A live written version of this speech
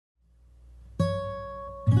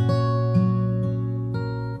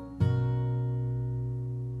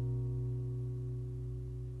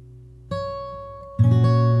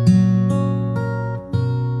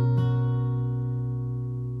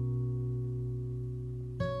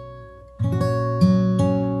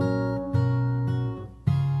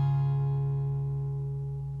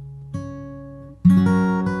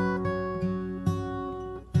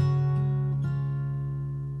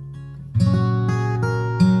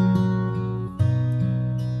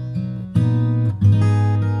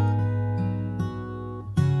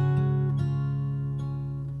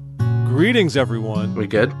Greetings, everyone. We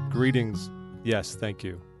good? Greetings. Yes, thank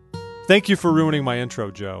you. Thank you for ruining my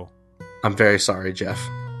intro, Joe. I'm very sorry, Jeff.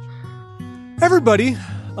 Everybody,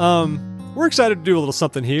 we're excited to do a little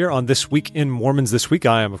something here on This Week in Mormons This Week.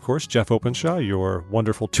 I am, of course, Jeff Openshaw, your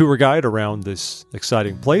wonderful tour guide around this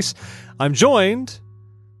exciting place. I'm joined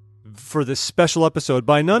for this special episode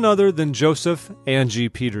by none other than Joseph Angie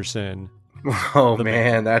Peterson. Oh,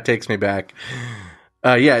 man, that takes me back.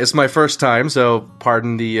 Yeah, it's my first time, so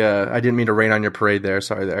pardon the, I didn't mean to rain on your parade there.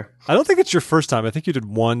 Sorry there. I don't think it's your first time. I think you did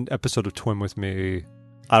one episode of Twin with me.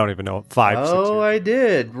 I don't even know, 5, 6 years. Oh, I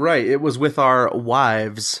did. Right. It was with our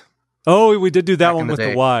wives. Oh, we did do that one with the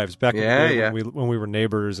the wives back in the day Yeah. when we were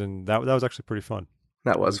neighbors, and that was actually pretty fun.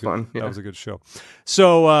 That was fun. That Yeah. was a good show.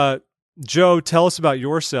 So, Joe, tell us about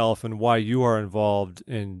yourself and why you are involved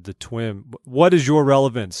in the Twin. What is your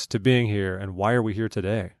relevance to being here, and why are we here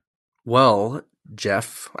today? Well,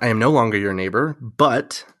 Jeff, I am no longer your neighbor,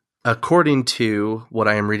 but according to what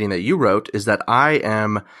I am reading that you wrote, is that I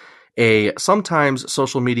am a sometimes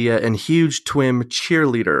social media and huge Twim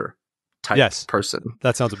cheerleader type person.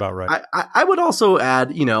 That sounds about right. I would also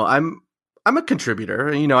add, I'm a contributor.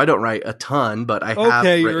 I don't write a ton, but I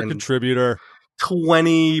have you're a contributor.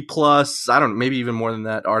 20 plus, I don't know, maybe even more than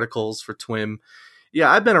that, articles for Twim.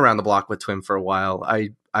 Yeah, I've been around the block with Twim for a while.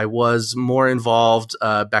 I was more involved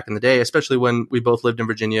back in the day, especially when we both lived in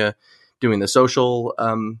Virginia, doing the social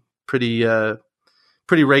pretty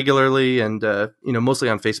regularly and, mostly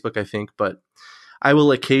on Facebook, I think. But I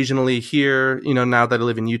will occasionally here, now that I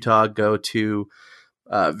live in Utah, go to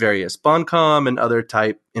various BonCom and other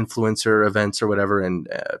type influencer events or whatever, and,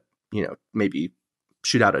 maybe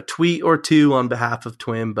shoot out a tweet or two on behalf of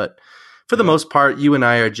Twim. But for the most part, you and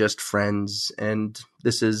I are just friends, and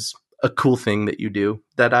this is a cool thing that you do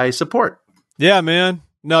that I support. Yeah, man.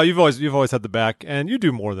 No, you've always had the back, and you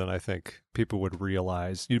do more than I think people would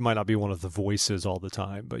realize. You might not be one of the voices all the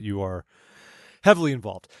time, but you are heavily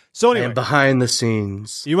involved. So anyway, and behind the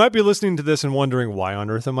scenes, you might be listening to this and wondering, why on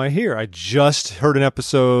earth am I here? I just heard an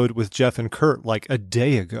episode with Jeff and Kurt like a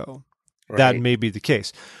day ago. Right. That may be the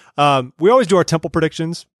case. We always do our temple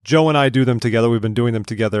predictions. Joe and I do them together. We've been doing them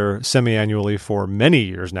together semi-annually for many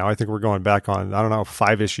years now. I think we're going back on,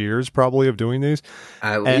 5-ish years probably of doing these.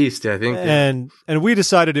 At least, I think. And we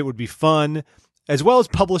decided it would be fun, as well as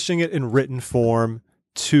publishing it in written form,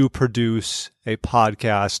 to produce a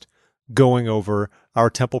podcast going over our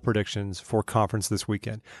temple predictions for conference this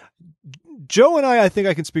weekend. Joe and I think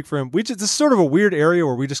I can speak for him. This is sort of a weird area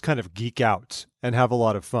where we just kind of geek out and have a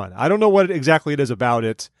lot of fun. I don't know what exactly it is about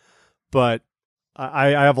it, but I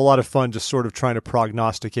have a lot of fun just sort of trying to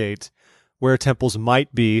prognosticate where temples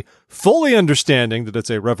might be, fully understanding that it's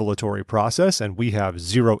a revelatory process and we have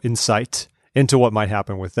zero insight into what might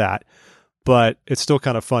happen with that. But it's still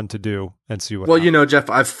kind of fun to do and see what happens. Well, Jeff,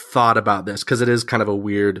 I've thought about this because it is kind of a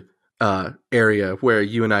weird area where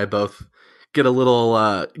you and I both get a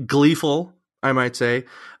little gleeful, I might say.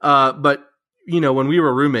 But, when we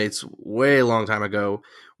were roommates way long time ago,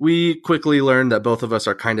 we quickly learned that both of us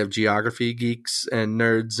are kind of geography geeks and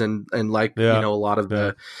nerds and like, a lot of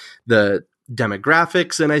the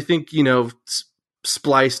demographics. And I think,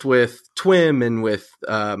 spliced with Twim and with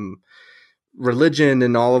religion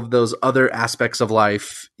and all of those other aspects of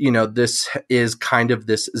life, this is kind of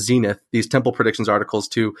this zenith, these temple predictions articles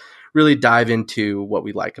to really dive into what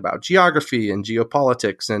we like about geography and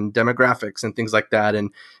geopolitics and demographics and things like that.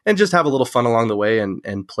 And just have a little fun along the way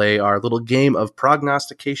and play our little game of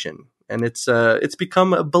prognostication. And it's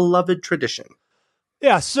become a beloved tradition.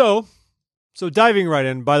 Yeah. So diving right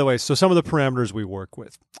in, by the way, so some of the parameters we work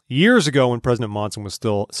with. Years ago when President Monson was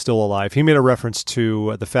still alive, he made a reference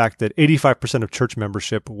to the fact that 85% of church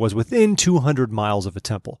membership was within 200 miles of a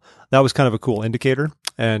temple. That was kind of a cool indicator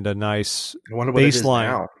and a nice I wonder what baseline.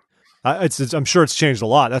 It is now. I'm sure it's changed a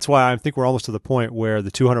lot. That's why I think we're almost to the point where the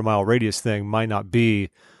 200-mile radius thing might not be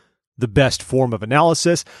the best form of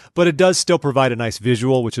analysis, but it does still provide a nice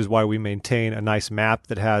visual, which is why we maintain a nice map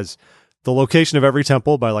that has the location of every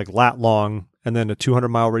temple by like lat long, and then a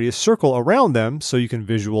 200-mile radius circle around them so you can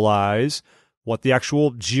visualize what the actual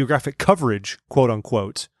geographic coverage, quote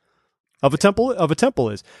unquote, of a temple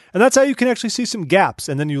is. And that's how you can actually see some gaps.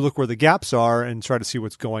 And then you look where the gaps are and try to see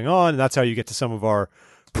what's going on. And that's how you get to some of our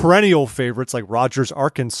perennial favorites like Rogers,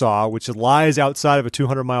 Arkansas, which lies outside of a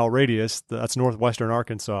 200-mile radius. That's northwestern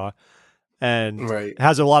Arkansas. And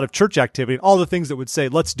has a lot of church activity, all the things that would say,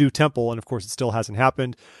 let's do temple. And of course, it still hasn't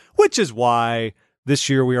happened, which is why this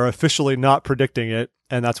year we are officially not predicting it.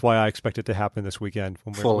 And that's why I expect it to happen this weekend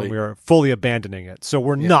when we are fully abandoning it. So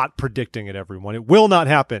we're not predicting it, everyone. It will not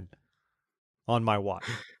happen on my watch.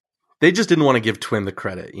 They just didn't want to give Twin the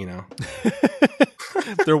credit,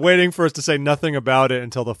 They're waiting for us to say nothing about it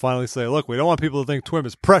until they finally say, look, we don't want people to think TWIM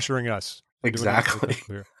is pressuring us. Exactly.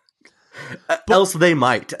 Else they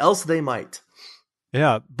might.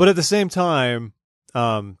 Yeah. But at the same time,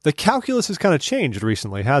 the calculus has kind of changed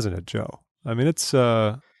recently, hasn't it, Joe? I mean, it's...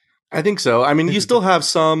 I think so. I mean, you still have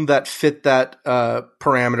some that fit that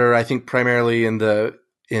parameter. I think primarily in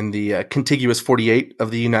the contiguous 48 of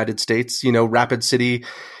the United States. Rapid City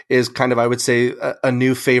is kind of, I would say, a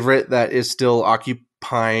new favorite that is still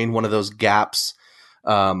occupying one of those gaps.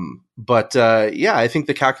 But I think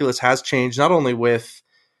the calculus has changed, not only with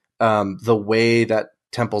the way that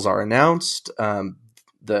temples are announced,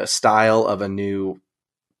 the style of a new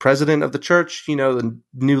president of the church, the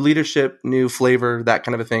new leadership, new flavor, that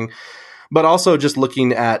kind of a thing. But also just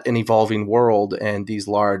looking at an evolving world and these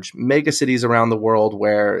large mega cities around the world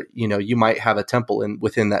where, you might have a temple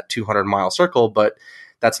within that 200-mile circle, but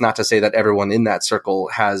that's not to say that everyone in that circle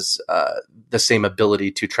has the same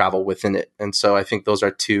ability to travel within it. And so I think those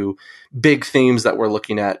are two big themes that we're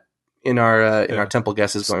looking at in our temple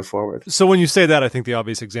guesses going forward. So when you say that, I think the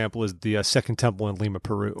obvious example is the second temple in Lima,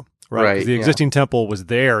 Peru. Right. The existing temple was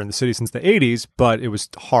there in the city since the 80s, but it was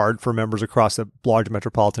hard for members across the large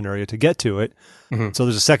metropolitan area to get to it. Mm-hmm. So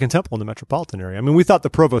there's a second temple in the metropolitan area. I mean, we thought the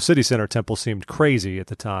Provo City Center temple seemed crazy at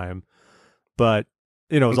the time, but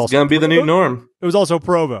it was also going to be the new norm. It was also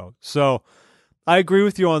Provo. So I agree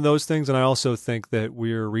with you on those things, and I also think that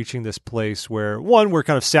we're reaching this place where, one, we're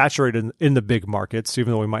kind of saturated in the big markets,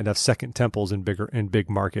 even though we might have second temples in big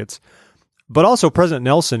markets. But also, President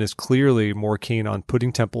Nelson is clearly more keen on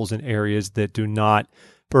putting temples in areas that do not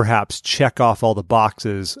perhaps check off all the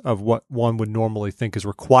boxes of what one would normally think is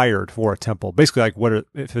required for a temple. Basically, like what it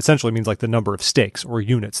essentially means, like the number of stakes or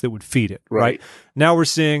units that would feed it. Right. Now we're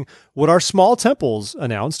seeing what are small temples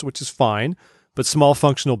announced, which is fine, but small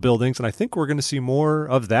functional buildings. And I think we're going to see more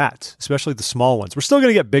of that, especially the small ones. We're still going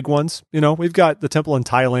to get big ones. We've got the temple in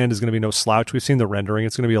Thailand is going to be no slouch. We've seen the rendering.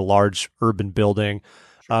 It's going to be a large urban building.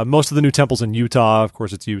 Most of the new temples in Utah, of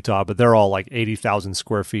course it's Utah, but they're all like 80,000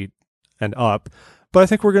 square feet and up. But I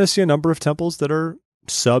think we're going to see a number of temples that are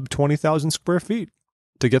sub 20,000 square feet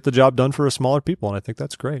to get the job done for a smaller people. And I think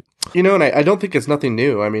that's great. And I don't think it's nothing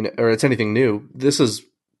new. I mean, or it's anything new. This is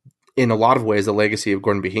in a lot of ways the legacy of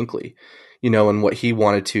Gordon B. Hinckley, and what he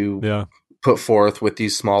wanted to put forth with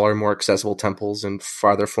these smaller, more accessible temples in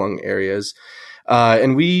farther flung areas.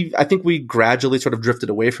 And I think we gradually sort of drifted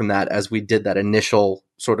away from that as we did that initial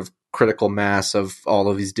sort of critical mass of all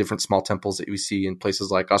of these different small temples that we see in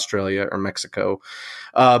places like Australia or Mexico.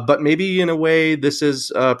 But maybe in a way, this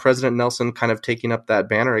is President Nelson kind of taking up that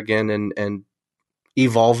banner again and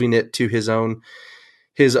evolving it to his own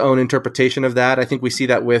interpretation of that. I think we see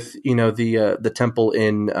that with, the temple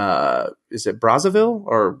in, is it Brazzaville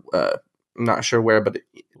or I'm not sure where, but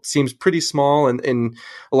it seems pretty small. And in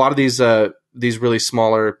a lot of these really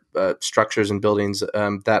smaller structures and buildings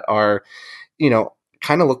that are,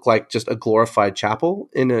 kind of look like just a glorified chapel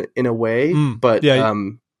in a way. But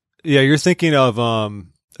you're thinking of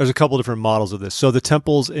there's a couple different models of this. So the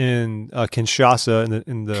temples in Kinshasa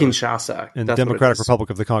in the Democratic Republic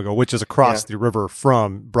of the Congo, which is across the river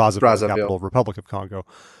from Brazzaville, the capital of Republic of Congo.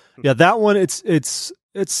 Yeah, that one it's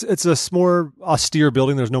a more austere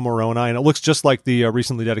building. There's no Moroni, and it looks just like the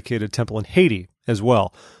recently dedicated temple in Haiti as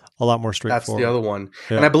well. A lot more straightforward. That's the other one.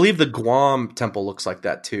 Yeah. And I believe the Guam temple looks like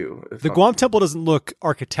that too. The Guam temple doesn't look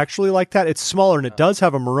architecturally like that. It's smaller and it does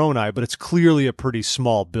have a Moroni, but it's clearly a pretty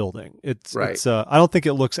small building. It's I don't think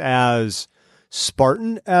it looks as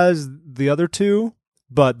Spartan as the other two,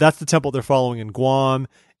 but that's the temple they're following in Guam,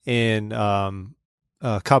 in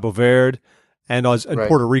Cabo Verde, and in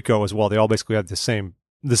Puerto Rico as well. They all basically have the same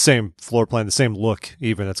floor plan, the same look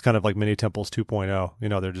even. It's kind of like mini temples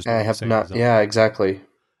 2.0. They're just exactly.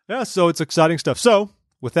 Yeah, so it's exciting stuff. So,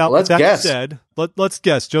 with that being said, let's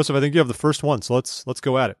guess. Joseph, I think you have the first one, so let's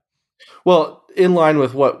go at it. Well, in line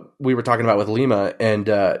with what we were talking about with Lima, and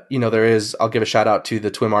I'll give a shout out to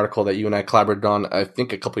the TWIM article that you and I collaborated on, I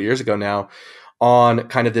think a couple of years ago now, on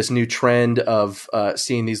kind of this new trend of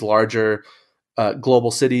seeing these larger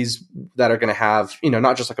global cities that are going to have,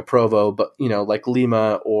 not just like a Provo, but like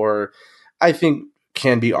Lima, or I think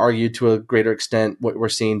can be argued to a greater extent what we're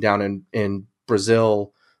seeing down in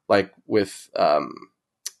Brazil. Like with, I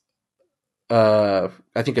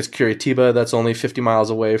think it's Curitiba. That's only 50 miles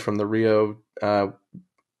away from the Rio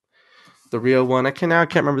one. I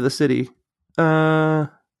can't remember the city. Well,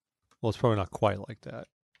 it's probably not quite like that.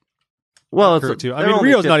 Well,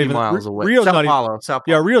 Rio's not even miles away. Rio's Sao not Paulo.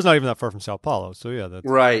 Yeah, Rio's not even that far from Sao Paulo. So yeah, that's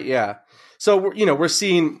right. Yeah. So we're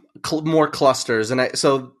seeing more clusters, and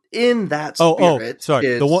so in that spirit,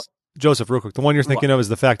 sorry. Joseph, real quick, the one you're thinking of is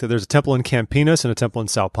the fact that there's a temple in Campinas and a temple in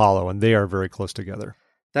Sao Paulo, and they are very close together.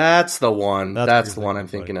 That's the one. That's the one I'm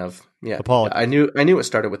thinking of. Yeah. Apologies. I knew it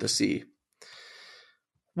started with a C.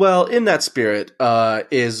 Well, in that spirit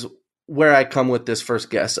is where I come with this first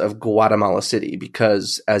guess of Guatemala City,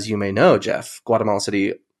 because as you may know, Jeff, Guatemala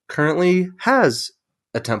City currently has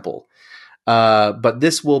a temple. But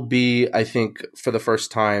this will be, I think, for the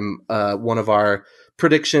first time, one of our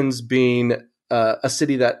predictions being a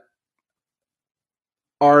city that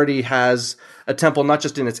already has a temple, not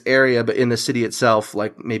just in its area, but in the city itself,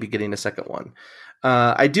 like maybe getting a second one.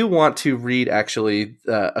 I do want to read actually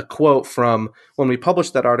a quote from when we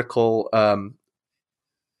published that article.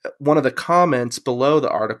 One of the comments below the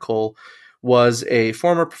article was a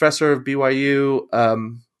former professor of BYU.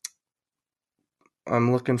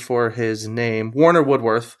 I'm looking for his name. Warner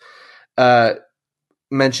Woodworth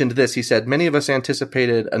mentioned this. He said, "Many of us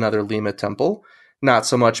anticipated another Lima temple. Not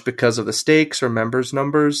so much because of the stakes or members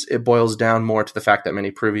numbers. It boils down more to the fact that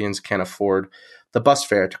many Peruvians can't afford the bus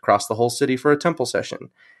fare to cross the whole city for a temple session.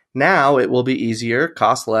 Now it will be easier,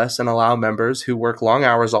 cost less, and allow members who work long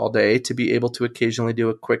hours all day to be able to occasionally do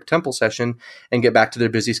a quick temple session and get back to their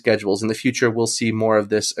busy schedules. In the future, we'll see more of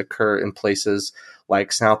this occur in places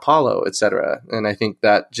like Sao Paulo, etc." And I think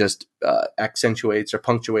that just accentuates or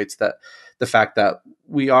punctuates that the fact that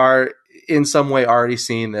we are in some way already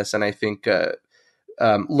seeing this. And I think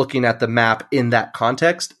looking at the map in that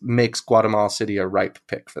context makes Guatemala City a ripe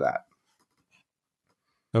pick for that.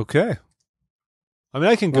 Okay. I mean,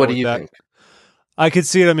 I can go What with do you that. think? I could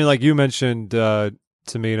see it. I mean, like you mentioned to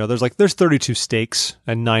me, there's 32 stakes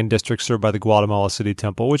and 9 districts served by the Guatemala City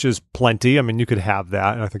Temple, which is plenty. I mean, you could have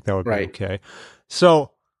that, and I think that would be okay.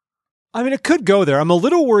 So, I mean, it could go there. I'm a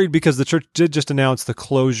little worried because the church did just announce the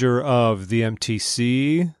closure of the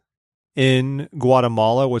MTC in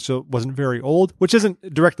Guatemala, which wasn't very old, which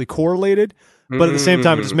isn't directly correlated. But at the same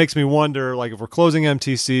time, it just makes me wonder, like, if we're closing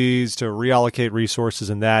MTCs to reallocate resources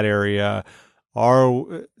in that area, are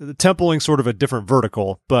the templing sort of a different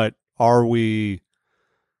vertical, but are we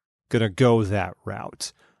going to go that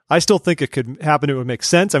route? I still think it could happen. It would make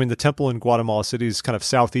sense. I mean, the temple in Guatemala City is kind of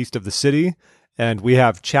southeast of the city, and we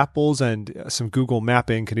have chapels, and some Google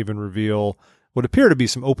mapping can even reveal what appear to be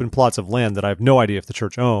some open plots of land that I have no idea if the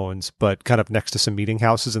church owns, but kind of next to some meeting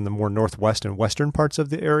houses in the more northwest and western parts of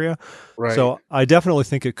the area. Right. So I definitely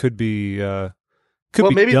think it could be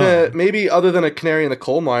maybe other than a canary in the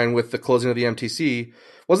coal mine with the closing of the MTC,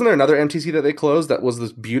 wasn't there another MTC that they closed that was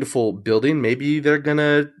this beautiful building? Maybe they're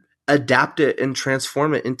gonna adapt it and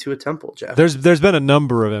transform it into a temple, Jeff. There's been a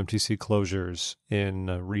number of MTC closures in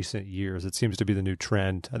recent years. It seems to be the new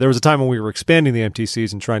trend. There was a time when we were expanding the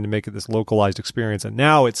MTCs and trying to make it this localized experience, and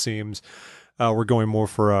now it seems we're going more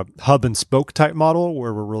for a hub and spoke type model,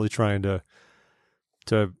 where we're really trying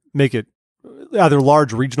to make it either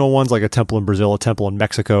large regional ones like a temple in Brazil, a temple in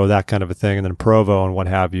Mexico, that kind of a thing, and then Provo and what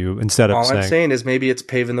have you. Instead of I'm saying is maybe it's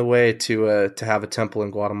paving the way to have a temple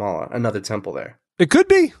in Guatemala, another temple there. It could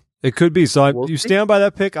be. It could be. So you stand by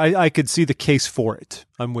that pick. I could see the case for it.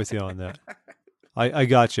 I'm with you on that. I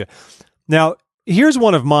got you. Now, here's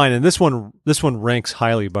one of mine, and this one ranks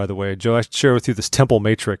highly, by the way. Joe, I should share with you this temple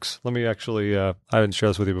matrix. Let me actually, I didn't share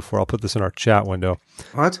this with you before. I'll put this in our chat window.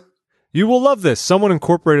 What? You will love this. Someone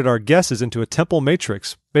incorporated our guesses into a temple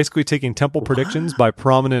matrix, basically taking temple predictions by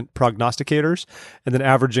prominent prognosticators and then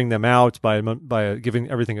averaging them out by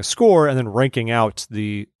giving everything a score and then ranking out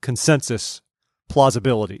the consensus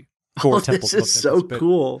plausibility for temple. This is so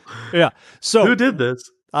cool. Yeah. So who did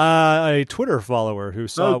this? A Twitter follower who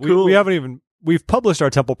saw. Cool. We've published our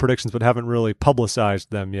temple predictions, but haven't really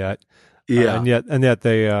publicized them yet. Yeah. And yet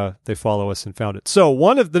they follow us and found it. So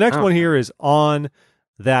the next one here is on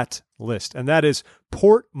that list, and that is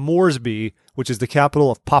Port Moresby, which is the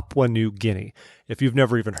capital of Papua New Guinea. If you've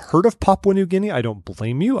never even heard of Papua New Guinea, I don't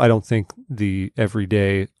blame you. I don't think the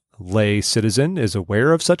everyday lay citizen is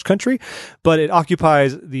aware of such country, but it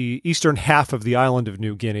occupies the eastern half of the island of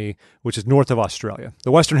New Guinea, which is north of Australia.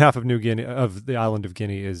 The western half of the island of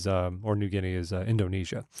Guinea is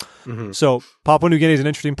Indonesia. Mm-hmm. So Papua New Guinea is an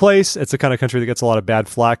interesting place. It's the kind of country that gets a lot of bad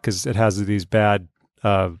flack because it has these bad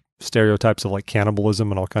stereotypes of like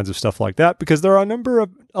cannibalism and all kinds of stuff like that, because there are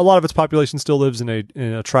a lot of its population still lives in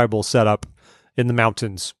a tribal setup in the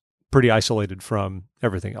mountains, pretty isolated from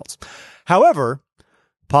everything else. However,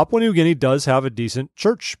 Papua New Guinea does have a decent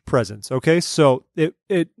church presence. Okay, so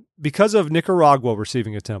it because of Nicaragua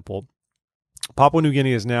receiving a temple, Papua New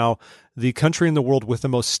Guinea is now the country in the world with the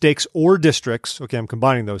most stakes or districts. Okay, I'm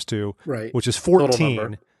combining those two, right? Which is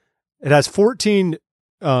 14. It has 14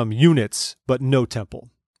 units, but no temple.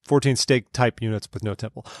 14 stake type units with no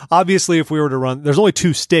temple. Obviously, if we were to run, there's only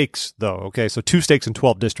 2 stakes though. Okay, so 2 stakes in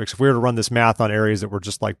 12 districts. If we were to run this math on areas that were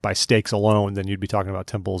just like by stakes alone, then you'd be talking about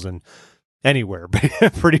temples in anywhere,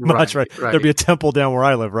 pretty much, right? There'd be a temple down where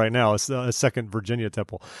I live right now, a second Virginia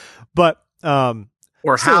temple, but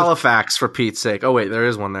or Halifax for Pete's sake. Oh wait, there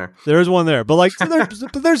is one there. There is one there, but like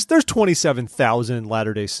there's 27,000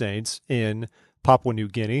 Latter-day Saints in Papua New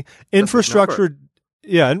Guinea. Infrastructure,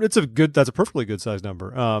 yeah, and that's a perfectly good sized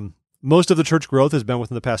number. Most of the church growth has been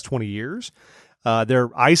within the past 20 years. They're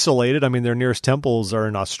isolated. I mean, their nearest temples are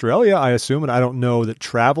in Australia, I assume, and I don't know that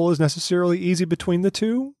travel is necessarily easy between the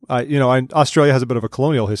two. Australia has a bit of a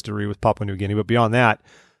colonial history with Papua New Guinea, but beyond that,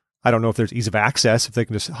 I don't know if there's ease of access, if they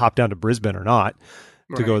can just hop down to Brisbane or not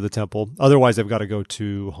to go to the temple. Otherwise, they've got to go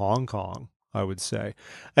to Hong Kong, I would say.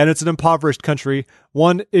 And it's an impoverished country.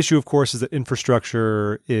 One issue, of course, is that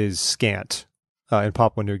infrastructure is scant in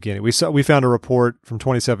Papua New Guinea. We found a report from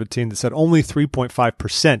 2017 that said only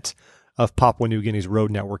 3.5% of Papua New Guinea's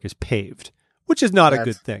road network is paved, which is not a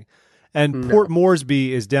good thing. And Port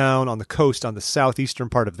Moresby is down on the coast on the southeastern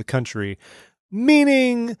part of the country,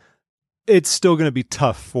 meaning it's still going to be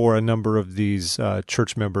tough for a number of these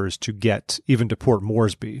church members to get even to Port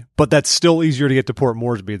Moresby. But that's still easier to get to Port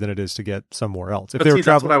Moresby than it is to get somewhere else.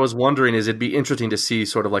 That's what I was wondering, is it'd be interesting to see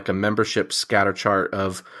sort of like a membership scatter chart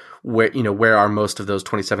of where are most of those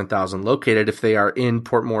 27,000 located, if they are in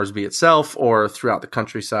Port Moresby itself or throughout the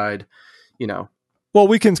countryside, Well,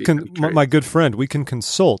 we can, my good friend, we can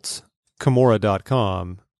consult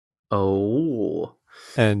Camorra.com. Oh.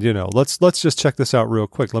 And, let's just check this out real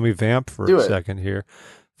quick. Let me vamp for a second here.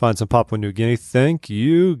 Find some Papua New Guinea. Thank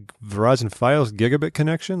you, Verizon Fios gigabit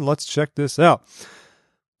connection. Let's check this out.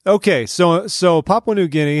 Okay, so Papua New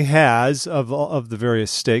Guinea has, of the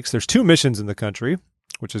various stakes, there's 2 missions in the country,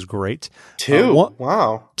 which is great. 2?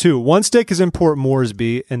 Wow. 2. One stake is in Port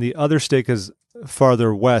Moresby, and the other stake is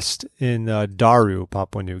farther west in Daru,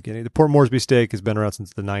 Papua New Guinea. The Port Moresby stake has been around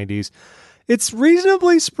since the 90s. It's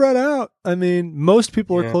reasonably spread out. I mean, most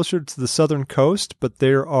people are closer to the southern coast, but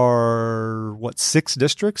there are, 6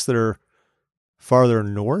 districts that are farther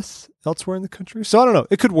north elsewhere in the country? So I don't know.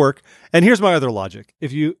 It could work. And here's my other logic.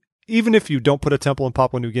 Even if you don't put a temple in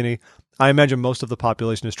Papua New Guinea, I imagine most of the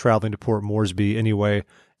population is traveling to Port Moresby anyway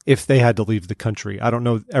if they had to leave the country. I don't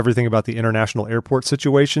know everything about the international airport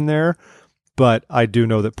situation there, but I do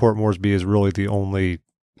know that Port Moresby is really the only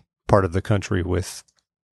part of the country with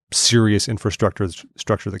serious infrastructure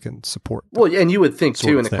that can support. Well, and you would think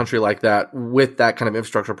too, in a country like that, with that kind of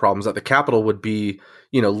infrastructure problems, that the capital would be,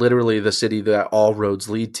 literally the city that all roads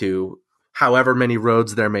lead to, however many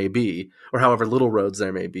roads there may be, or however little roads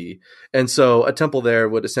there may be. And so a temple there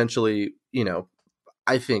would essentially,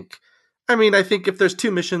 I think if there's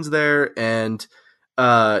 2 missions there and,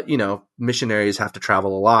 missionaries have to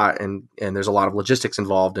travel a lot and there's a lot of logistics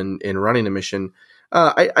involved in running a mission.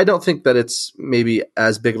 I don't think that it's maybe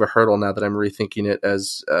as big of a hurdle now that I'm rethinking it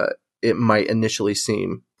as it might initially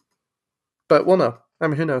seem. But we'll know. I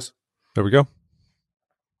mean, who knows? There we go.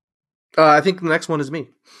 I think the next one is me.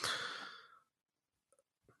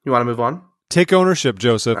 You want to move on? Take ownership,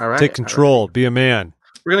 Joseph. All right, take control. Right. Be a man.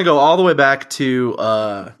 We're going to go all the way back to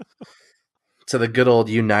the good old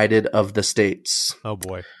United of the States. Oh,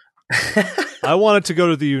 boy. I wanted to go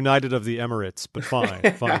to the United of the Emirates, but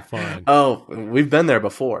fine. Oh, we've been there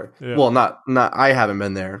before. Yeah. Well, not I haven't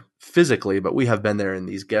been there physically, but we have been there in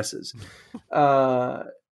these guesses.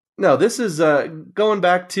 No, this is going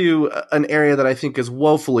back to an area that I think is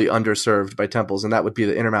woefully underserved by temples, and that would be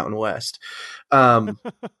the Intermountain West. My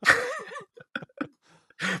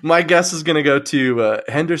guess is going to go to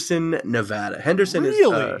Henderson, Nevada. Henderson is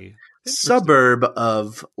a suburb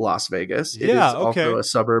of Las Vegas. It is also a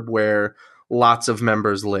suburb where lots of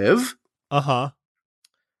members live. Yeah,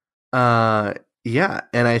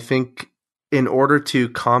 and I think in order to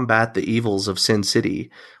combat the evils of Sin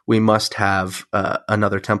City, we must have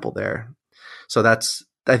another temple there. So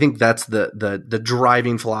I think that's the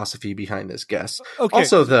driving philosophy behind this guess. Okay.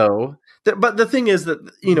 Also, though, but the thing is that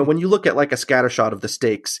when you look at like a scattershot of the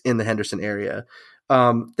stakes in the Henderson area,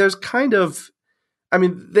 there's kind of, I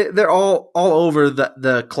mean, they're all over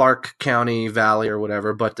the Clark County Valley or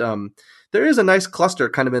whatever, but there is a nice cluster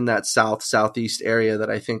kind of in that southeast area that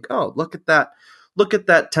I think, oh, look at that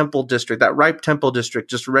temple district, that ripe temple district,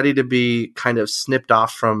 just ready to be kind of snipped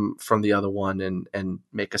off from the other one and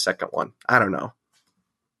make a second one. I don't know.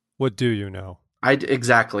 What do you know?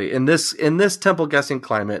 Exactly. In this temple guessing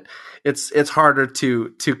climate, it's harder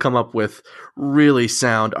to come up with really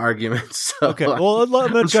sound arguments. So okay. Well,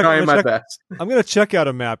 I'm trying my best. I'm going to check out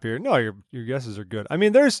a map here. No, your guesses are good. I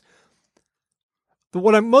mean,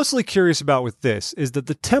 what I'm mostly curious about with this is that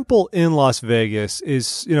the temple in Las Vegas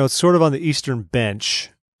is, it's sort of on the eastern bench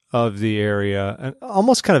of the area and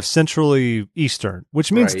almost kind of centrally eastern,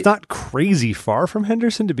 which means it's not crazy far from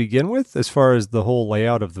Henderson to begin with as far as the whole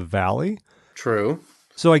layout of the valley. True.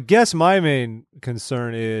 So I guess my main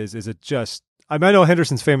concern is it just, I know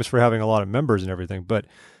Henderson's famous for having a lot of members and everything, but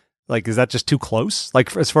like, is that just too close?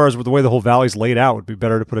 Like, as far as the way the whole valley's laid out, would it be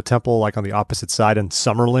better to put a temple like on the opposite side in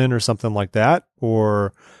Summerlin or something like that?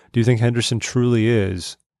 Or do you think Henderson truly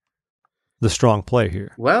is the strong play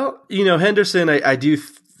here? Well, Henderson, I do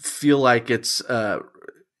feel like it's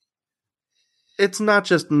not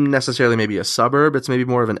just necessarily maybe a suburb. It's maybe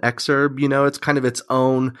more of an exurb. It's kind of its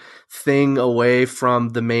own thing away from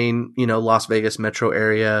the main, Las Vegas metro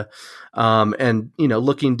area. And,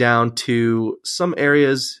 looking down to some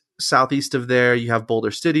areas southeast of there, you have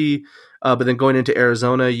Boulder City. But then going into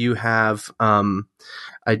Arizona, you have,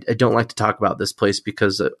 I don't like to talk about this place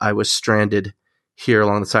because I was stranded here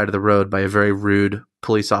along the side of the road by a very rude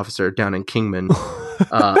police officer down in Kingman.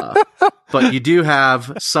 But you do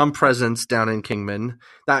have some presence down in Kingman.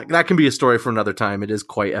 That can be a story for another time. It is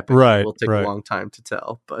quite epic. Right, it will take a long time to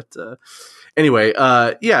tell. But anyway,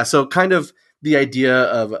 so kind of the idea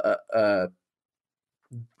of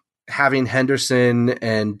having Henderson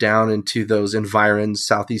and down into those environs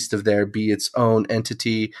southeast of there be its own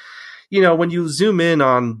entity. When you zoom in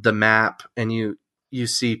on the map and you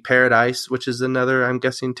see Paradise, which is another, I'm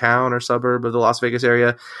guessing, town or suburb of the Las Vegas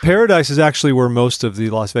area. Paradise is actually where most of the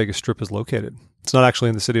Las Vegas Strip is located. It's not actually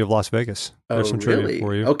in the city of Las Vegas. There's some trivia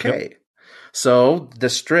for you. Okay. Yep. So the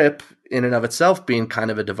Strip, in and of itself, being kind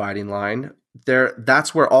of a dividing line,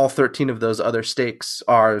 that's where all 13 of those other stakes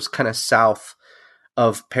are, is kind of south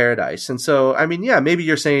of Paradise. And so, maybe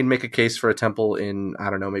you're saying make a case for a temple in, I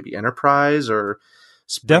don't know, maybe Enterprise or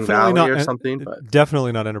Spring definitely Valley not or something, but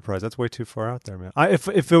definitely not Enterprise. That's way too far out there, man. If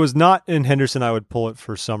it was not in Henderson, I would pull it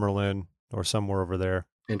for Summerlin or somewhere over there.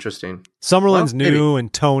 Interesting. Summerlin's new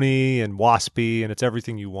and Tony and Waspy, and it's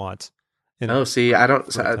everything you want. See, I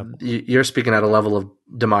don't. You're speaking at a level of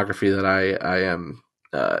demography that I am.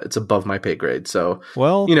 It's above my pay grade. So,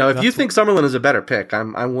 well, if you think Summerlin is a better pick,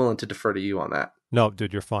 I'm willing to defer to you on that. No,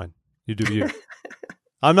 dude, you're fine. You do you.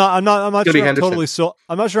 I'm not sure I'm totally sold.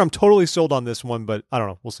 I'm not sure I'm totally sold on this one, but I don't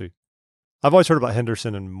know. We'll see. I've always heard about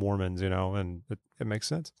Henderson and Mormons, and it makes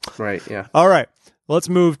sense. Right, yeah. All right. Let's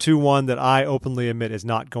move to one that I openly admit is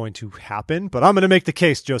not going to happen, but I'm going to make the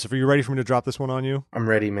case, Joseph. Are you ready for me to drop this one on you? I'm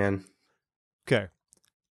ready, man. Okay.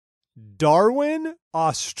 Darwin,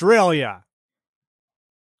 Australia.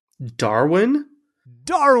 Darwin?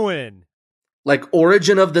 Like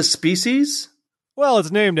origin of the species? Well,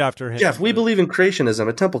 it's named after him. Jeff, we believe in creationism.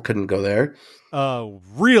 A temple couldn't go there.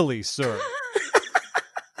 Really, sir?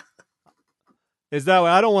 Is that way?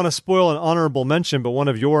 I don't want to spoil an honorable mention, but one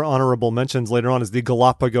of your honorable mentions later on is the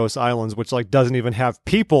Galapagos Islands, which doesn't even have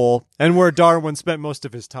people, and where Darwin spent most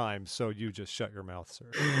of his time. So you just shut your mouth,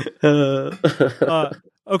 sir.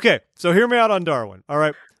 Okay, so hear me out on Darwin. All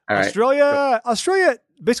right. Australia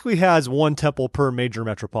basically has one temple per major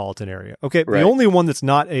metropolitan area. Okay, right. The only one that's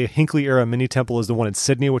not a Hinckley era mini temple is the one in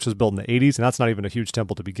Sydney, which was built in the 80s, and that's not even a huge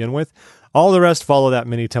temple to begin with. All the rest follow that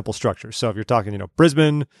mini temple structure. So if you're talking,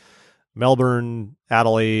 Brisbane, Melbourne,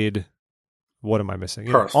 Adelaide, what am I missing?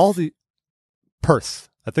 Perth. Perth.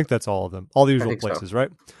 I think that's all of them. All the usual places, so.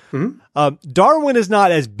 Right? Mm-hmm. Darwin is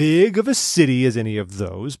not as big of a city as any of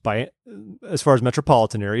those as far as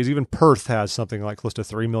metropolitan areas. Even Perth has something like close to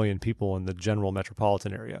 3 million people in the general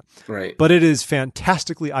metropolitan area. Right. But it is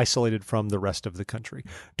fantastically isolated from the rest of the country.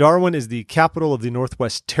 Darwin is the capital of the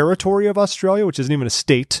Northwest Territory of Australia, which isn't even a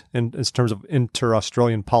state in terms of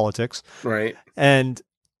inter-Australian politics. Right. And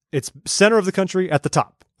it's center of the country at the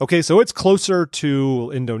top. Okay, so it's closer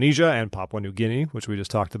to Indonesia and Papua New Guinea, which we just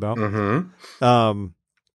talked about. Mm-hmm.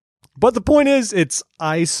 But the point is, it's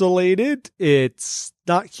isolated. It's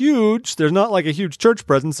not huge. There's not like a huge church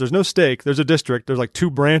presence. There's no stake. There's a district. There's like 2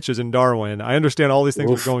 branches in Darwin. I understand all these things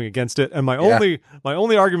are going against it, and my only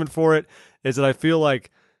argument for it is that I feel like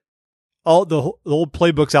all the old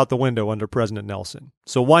playbook's out the window under President Nelson.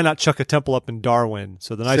 So why not chuck a temple up in Darwin?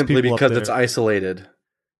 So the nice simply people because up there, it's isolated.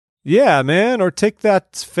 Yeah, man. Or take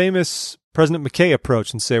that famous President McKay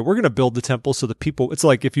approach and say, we're going to build the temple so the people, it's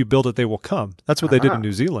like if you build it, they will come. That's what they did in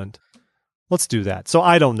New Zealand. Let's do that. So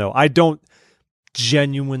I don't know. I don't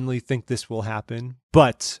genuinely think this will happen,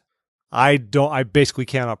 but I basically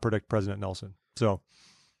cannot predict President Nelson. So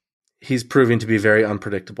he's proving to be very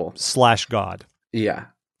unpredictable. / God. Yeah.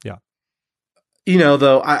 Yeah.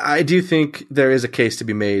 Though, I do think there is a case to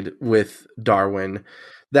be made with Darwin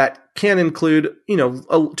that can include, to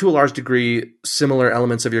a large degree, similar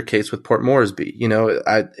elements of your case with Port Moresby.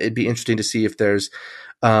 It'd be interesting to see if there's,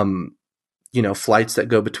 flights that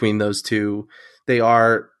go between those two. They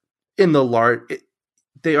are in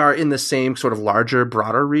the same sort of larger,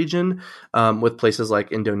 broader region, with places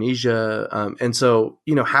like Indonesia. And so,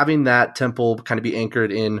 having that temple kind of be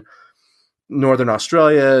anchored in Northern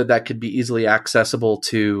Australia, that could be easily accessible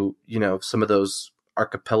to, some of those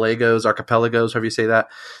archipelagos, however you say that,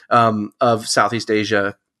 of Southeast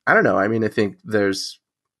Asia. I don't know. I mean, I think there's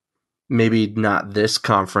maybe not this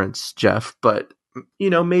conference, Jeff, but,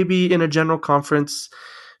 maybe in a general conference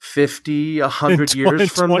 50, 100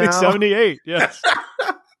 years from now. 2078, yes.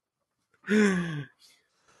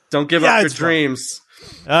 Don't give up your dreams.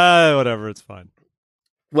 Whatever, it's fine.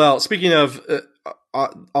 Well, speaking of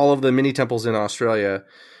all of the mini temples in Australia,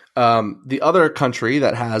 the other country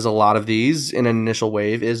that has a lot of these in an initial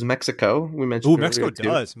wave is Mexico. We mentioned Mexico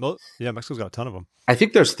does. Mexico's got a ton of them. I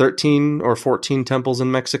think there's 13 or 14 temples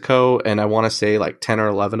in Mexico, and I want to say like 10 or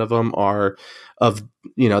 11 of them are of,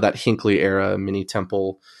 that Hinckley era mini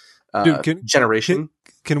temple generation.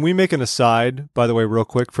 Can we make an aside, by the way, real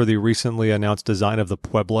quick, for the recently announced design of the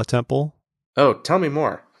Puebla Temple? Oh, tell me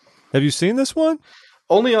more. Have you seen this one?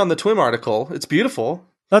 Only on the TWIM article. It's beautiful.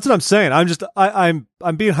 That's what I'm saying.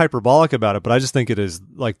 I'm being hyperbolic about it, but I just think it is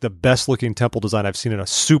like the best looking temple design I've seen in a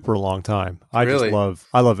super long time. I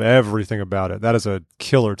love everything about it. That is a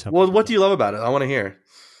killer temple. Well, what do you love about it? I want to hear.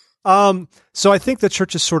 So I think the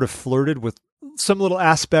church has sort of flirted with some little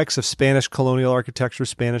aspects of Spanish colonial architecture,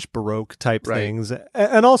 Spanish Baroque type things,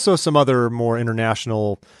 and also some other more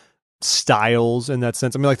international styles in that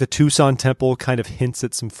sense. I mean, like the Tucson Temple kind of hints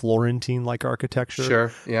at some Florentine-like architecture.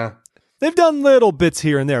 Sure, yeah. They've done little bits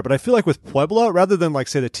here and there, but I feel like with Puebla, rather than like,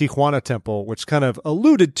 say, the Tijuana Temple, which kind of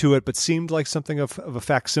alluded to it but seemed like something of a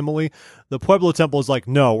facsimile, the Puebla Temple is like,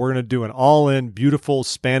 no, we're going to do an all-in, beautiful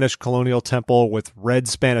Spanish colonial temple with red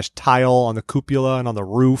Spanish tile on the cupola and on the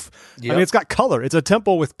roof. Yep. I mean, it's got color. It's a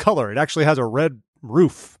temple with color. It actually has a red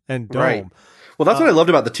roof and dome. Right. Well, that's what I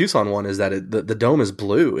loved about the Tucson one, is that the dome is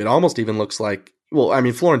blue. It almost even looks like, well, I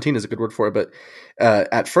mean, Florentine is a good word for it, but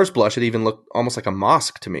at first blush, it even looked almost like a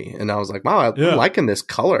mosque to me. And I was like, wow, I'm liking this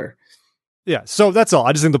color. Yeah, so that's all.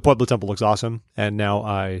 I just think the Puebla Temple looks awesome. And now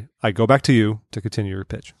I go back to you to continue your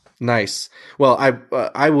pitch. Nice. Well,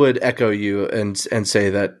 I would echo you and say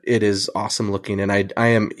that it is awesome looking. And I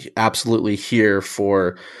am absolutely here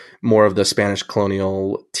for more of the Spanish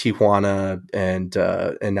colonial Tijuana and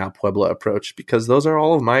now Puebla approach, because those are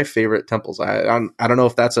all of my favorite temples. I don't know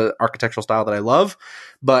if that's an architectural style that I love,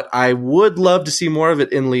 but I would love to see more of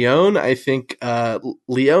it in León. I think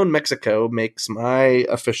León, Mexico makes my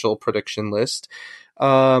official prediction list,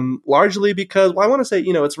 largely because, well, I want to say,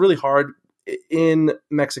 it's really hard in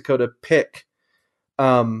Mexico to pick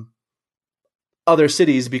other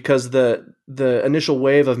cities, because the initial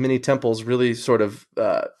wave of mini temples really sort of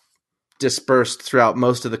dispersed throughout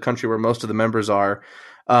most of the country where most of the members are.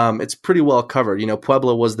 It's pretty well covered.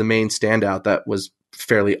 Puebla was the main standout that was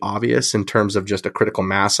fairly obvious in terms of just a critical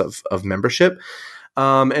mass of membership.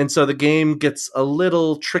 And so the game gets a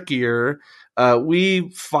little trickier.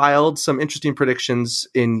 We filed some interesting predictions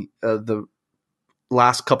in the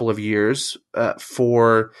last couple of years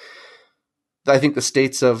for, I think, the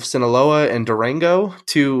states of Sinaloa and Durango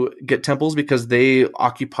to get temples, because they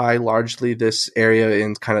occupy largely this area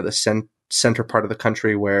in kind of the center part of the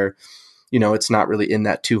country where, it's not really in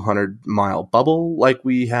that 200-mile bubble like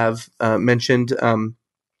we have mentioned.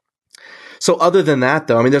 So other than that,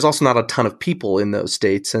 though, I mean, there's also not a ton of people in those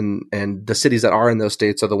states, and the cities that are in those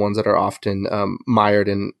states are the ones that are often mired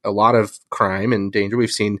in a lot of crime and danger. We've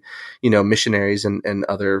seen, missionaries and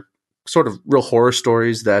other sort of real horror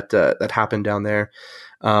stories that happen down there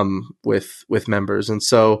with members. And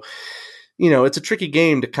so, it's a tricky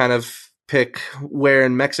game to kind of pick where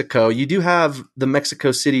in Mexico. You do have the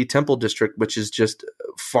Mexico City Temple District, which is just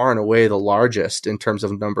far and away the largest in terms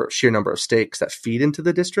of sheer number of stakes that feed into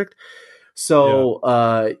the district. So,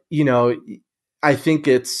 I think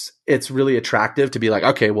it's really attractive to be like,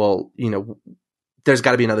 okay, well, there's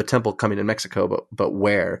got to be another temple coming in Mexico, but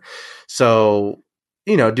where? So,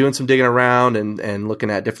 doing some digging around and looking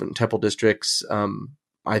at different temple districts,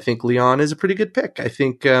 I think León is a pretty good pick. I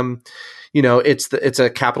think, it's a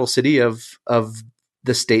capital city of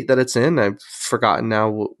the state that it's in. I've forgotten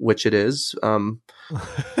now which it is.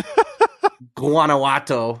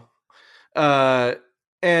 Guanajuato.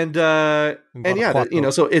 And yeah,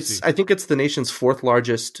 Guanajuato so it's City. I think it's the nation's fourth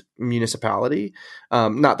largest municipality,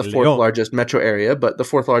 not the fourth Leon. largest metro area, but the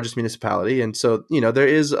fourth largest municipality. And so there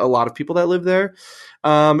is a lot of people that live there,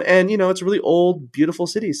 and it's a really old, beautiful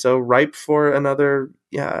city, so ripe for another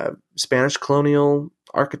Spanish colonial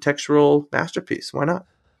architectural masterpiece. Why not?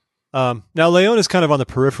 Now, Leon is kind of on the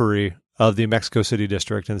periphery of the Mexico City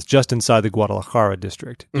district, and it's just inside the Guadalajara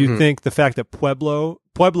district. Do you think the fact that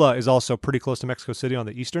Puebla is also pretty close to Mexico City on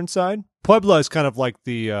the eastern side? Puebla is kind of like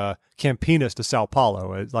the Campinas to Sao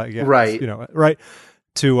Paulo, Right. Right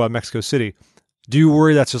to Mexico City. Do you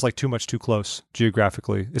worry that's just like too close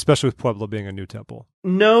geographically, especially with Puebla being a new temple?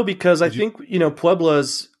 No, because I think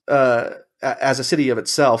Puebla's as a city of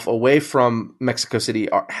itself, away from Mexico City,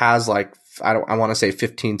 has like I want to say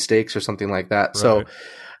 15 stakes or something like that. Right. So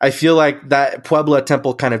I feel like that Puebla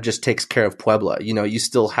temple kind of just takes care of Puebla. You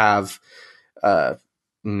still have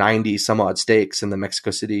 90 some odd stakes in the Mexico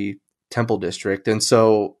City temple district, and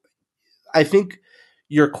so I think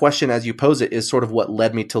your question as you pose it is sort of what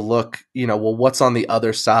led me to look, well, what's on the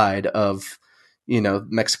other side of,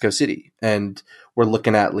 Mexico City? And we're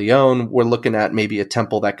looking at Leon. We're looking at maybe a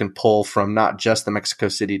temple that can pull from not just the Mexico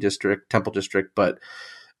City temple district, but,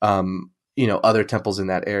 other temples in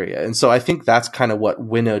that area. And so I think that's kind of what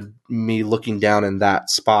winnowed me looking down in that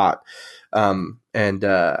spot. I mean,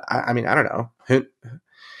 I don't know.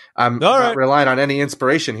 I'm not relying on any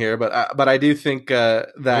inspiration here, but I do think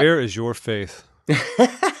that. Where is your faith?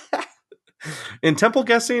 In temple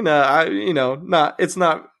guessing, it's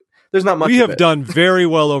not. There's not much. We have done very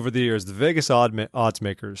well over the years. The Vegas odds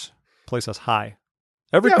makers place us high.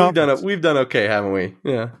 We've done okay, haven't we?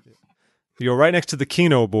 Yeah. You go right next to the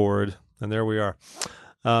Keno board, and there we are.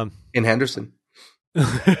 In Henderson.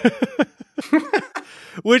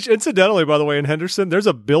 Which, incidentally, by the way, in Henderson, there's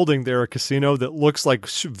a building there, a casino that looks like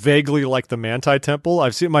vaguely like the Manti Temple.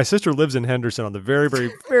 I've seen. My sister lives in Henderson on the very,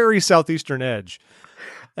 very, very southeastern edge.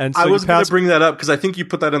 And so I was going to bring that up because I think you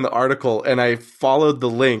put that in the article, and I followed the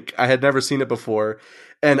link. I had never seen it before,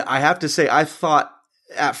 and I have to say, I thought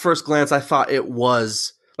at first glance, I thought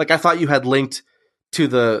you had linked to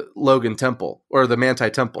the Logan Temple or the Manti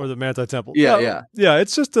Temple. Or the Manti Temple. Yeah.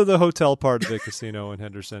 It's just the hotel part of the casino in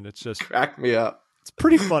Henderson. It's just cracked me up. It's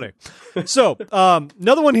pretty funny. So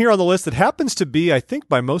another one here on the list that happens to be, I think,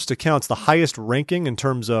 by most accounts, the highest ranking in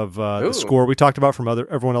terms of the score we talked about from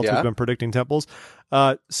everyone else who's been predicting temples.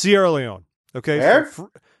 Sierra Leone. Okay, where?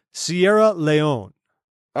 Sierra Leone.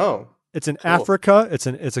 Oh, it's in Africa. It's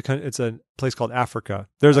a place called Africa.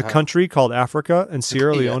 There's a country called Africa, and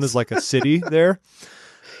Sierra Leone is like a city there.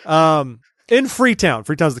 In Freetown.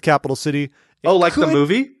 Freetown's the capital city. The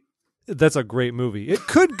movie? That's a great movie. It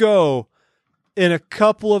could go in a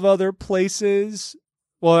couple of other places.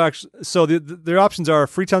 Well, actually, so their options are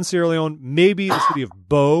Freetown, Sierra Leone, maybe the city of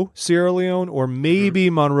Bo, Sierra Leone, or maybe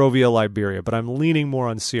Monrovia, Liberia. But I'm leaning more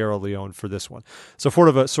on Sierra Leone for this one. So sort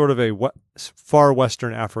of a far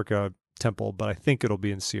Western Africa temple, but I think it'll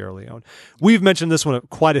be in Sierra Leone. We've mentioned this one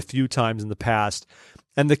quite a few times in the past,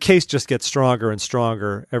 and the case just gets stronger and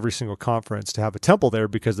stronger every single conference to have a temple there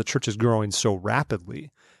because the church is growing so rapidly.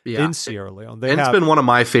 In Sierra Leone. It's been one of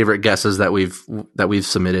my favorite guesses that we've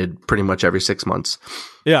submitted pretty much every 6 months.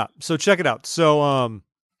 Yeah, so check it out. So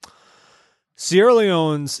Sierra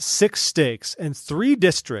Leone's 6 stakes and 3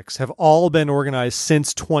 districts have all been organized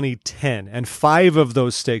since 2010, and 5 of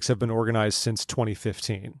those stakes have been organized since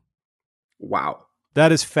 2015. Wow.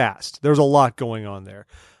 That is fast. There's a lot going on there.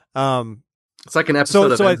 It's like an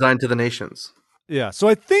episode of Ensign to the Nations. Yeah, so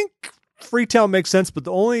I think Freetown makes sense, but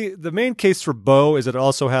the main case for Bo is that it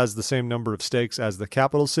also has the same number of stakes as the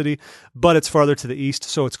capital city, but it's farther to the east,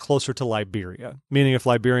 so it's closer to Liberia. Meaning if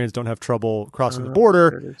Liberians don't have trouble crossing the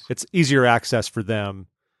border, it's easier access for them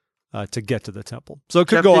to get to the temple. So it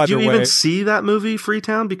could go either way. Did you even see that movie,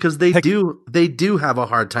 Freetown? Because they do have a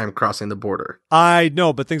hard time crossing the border. I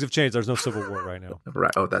know, but things have changed. There's no civil war right now.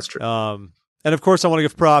 Right. Oh, that's true. And of course, I want to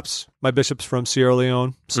give props. My bishop's from Sierra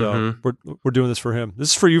Leone, so we're doing this for him. This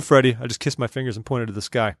is for you, Freddie. I just kissed my fingers and pointed to the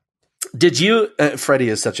sky. Did you? Freddie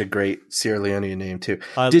is such a great Sierra Leonean name too.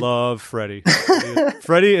 I love Freddie.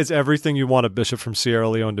 Freddie is everything you want a bishop from Sierra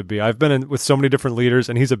Leone to be. I've been with so many different leaders,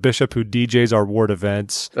 and he's a bishop who DJs our ward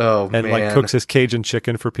events. And like cooks his Cajun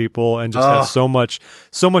chicken for people, and just has so much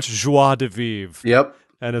joie de vivre. Yep,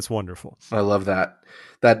 and it's wonderful. I love that.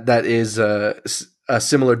 That is a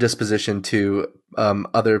similar disposition to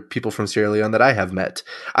other people from Sierra Leone that I have met.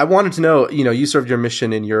 I wanted to know, you served your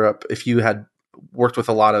mission in Europe. If you had worked with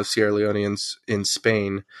a lot of Sierra Leoneans in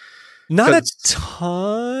Spain. Not a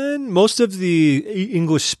ton. Most of the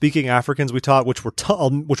English-speaking Africans we taught, which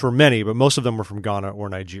were many, but most of them were from Ghana or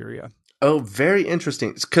Nigeria. Oh, very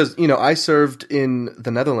interesting. Because, I served in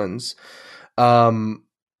the Netherlands. Um,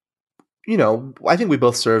 I think we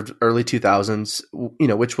both served early 2000s,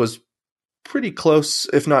 which was pretty close,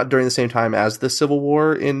 if not during the same time as the Civil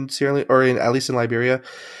War in Sierra Leone, or at least in Liberia.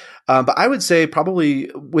 But I would say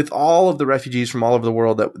probably with all of the refugees from all over the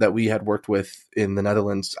world that we had worked with in the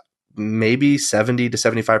Netherlands, maybe 70 to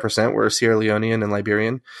 75% were Sierra Leonean and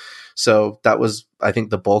Liberian. So that was, I think,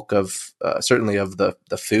 the bulk of certainly of the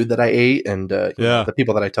food that I ate and the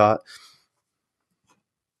people that I taught.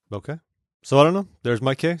 Okay. So I don't know. There's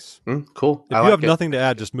my case. Cool. If you have nothing to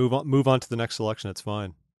add, just move on to the next selection. It's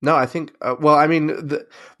fine. No, I think, the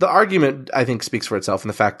argument, I think, speaks for itself in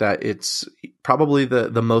the fact that it's probably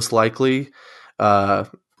the most likely,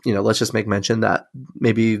 let's just make mention that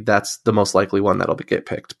maybe that's the most likely one that'll get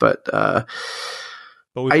picked. But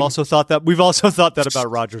we've also thought that about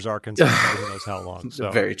Rogers, Arkansas. Who knows how long. So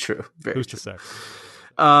very true. Who's to say?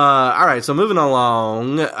 All right. So moving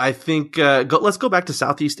along, I think, let's go back to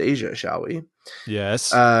Southeast Asia, shall we?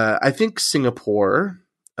 Yes. I think Singapore,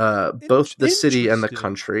 both the city and the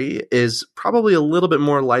country, is probably a little bit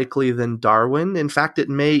more likely than Darwin. In fact, it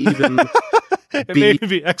may even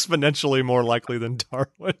be exponentially more likely than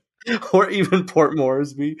Darwin. Or even Port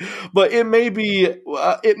Moresby, but it may be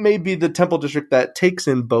the Temple District that takes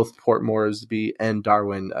in both Port Moresby and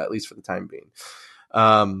Darwin, at least for the time being.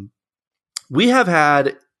 We have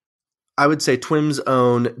had, I would say, TWIM's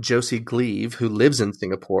own Josie Gleave, who lives in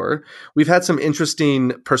Singapore. We've had some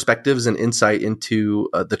interesting perspectives and insight into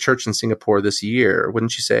the church in Singapore this year,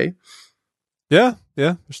 wouldn't you say? Yeah,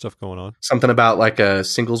 there's stuff going on. Something about like a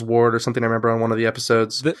singles ward or something I remember on one of the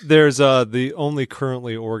episodes. There's the only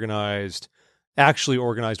currently actually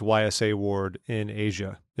organized YSA ward in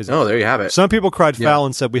Asia. There you have it. Some people cried foul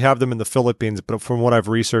and said we have them in the Philippines, but from what I've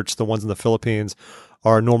researched, the ones in the Philippines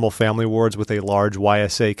are normal family wards with a large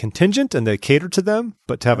YSA contingent, and they cater to them,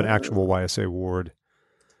 but to have an actual YSA ward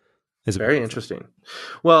is very interesting.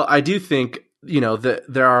 Well, I do think, that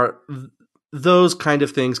there are those kind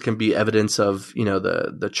of things can be evidence of,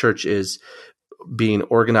 the church is being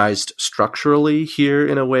organized structurally here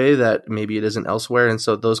in a way that maybe it isn't elsewhere. And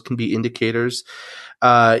so those can be indicators.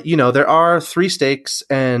 There are 3 stakes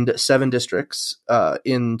and 7 districts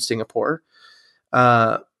in Singapore.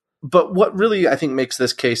 But what really, I think, makes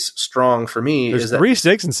this case strong for me is that 3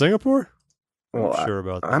 stakes in Singapore? Well, I'm sure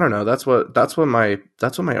about that. I don't know. That's what my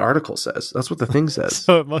article says. That's what the thing says.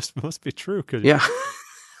 So it must be true. Yeah.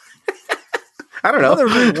 I don't know.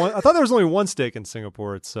 I thought there was only 1 stake in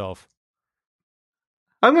Singapore itself.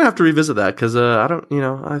 I'm gonna have to revisit that because I don't.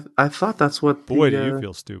 I thought that's what. Boy, do you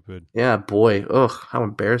feel stupid? Yeah, boy. Ugh, how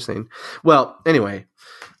embarrassing. Well, anyway,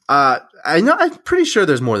 I'm pretty sure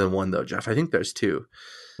there's more than 1 though, Jeff. I think there's 2.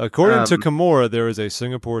 According to Kimura, there is a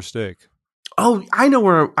Singapore stake. Oh, I know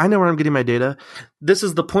where I'm getting my data. This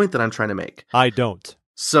is the point that I'm trying to make. I don't.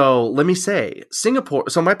 So let me say, Singapore.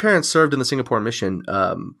 So my parents served in the Singapore mission.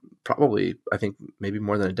 Probably, I think, maybe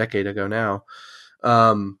more than a decade ago now.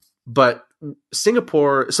 But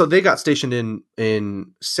Singapore, so they got stationed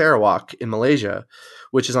in Sarawak in Malaysia,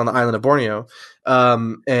 which is on the island of Borneo.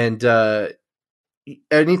 And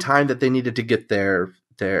any time that they needed to get their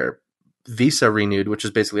visa renewed, which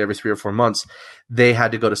is basically every 3 or 4 months, they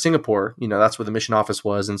had to go to Singapore. That's where the mission office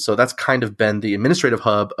was. And so that's kind of been the administrative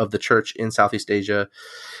hub of the church in Southeast Asia.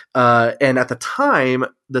 And at the time,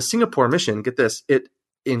 the Singapore mission, get this, it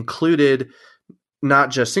included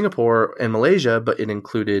not just Singapore and Malaysia, but it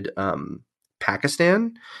included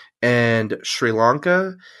Pakistan and Sri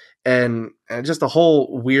Lanka and just a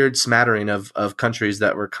whole weird smattering of countries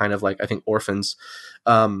that were kind of like, I think, orphans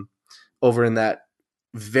over in that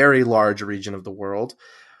very large region of the world.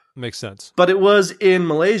 Makes sense. But it was in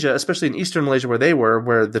Malaysia, especially in eastern Malaysia where they were,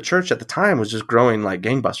 where the church at the time was just growing like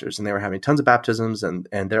gangbusters, and they were having tons of baptisms, and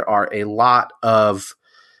there are a lot of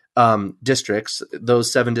districts,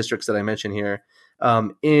 those 7 districts that I mentioned here,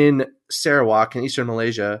 in Sarawak in eastern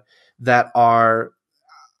Malaysia that are,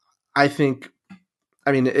 I think,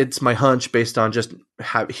 it's my hunch based on just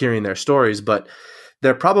hearing their stories, but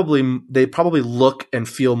they probably look and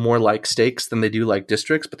feel more like stakes than they do like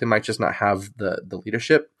districts, but they might just not have the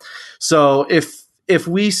leadership. So if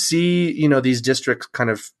we see, these districts kind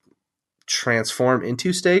of transform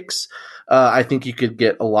into stakes, I think you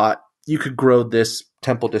could grow this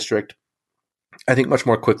Temple District, I think, much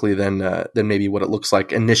more quickly than maybe what it looks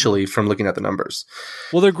like initially from looking at the numbers.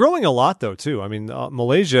 Well, they're growing a lot though too.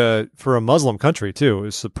 Malaysia, for a Muslim country too,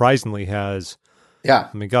 surprisingly has. Yeah.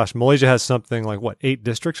 Malaysia has something like 8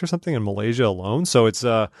 districts or something in Malaysia alone. So it's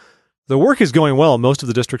The work is going well. Most of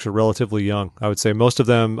the districts are relatively young. I would say most of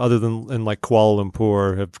them, other than in like Kuala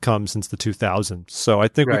Lumpur, have come since the 2000s. So I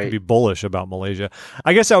think we can Right. be bullish about Malaysia.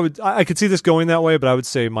 I guess I could see this going that way, but I would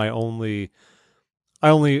say I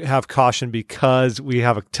only have caution because we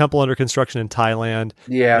have a temple under construction in Thailand and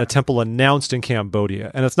Yeah. a temple announced in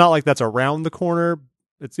Cambodia. And it's not like that's around the corner.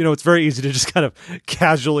 It's, it's very easy to just kind of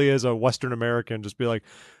casually as a Western American just be like,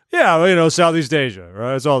 yeah, well, Southeast Asia,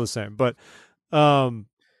 right? It's all the same. But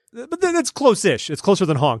then it's close-ish. It's closer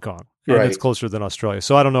than Hong Kong, and it's Right. closer than Australia.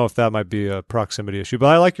 So I don't know if that might be a proximity issue, but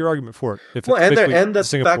I like your argument for it. If Well, it's basically and the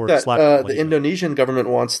Singapore fact that slash the Malaysia. Indonesian government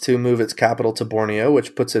wants to move its capital to Borneo,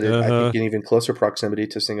 which puts it, I Uh-huh. think, in even closer proximity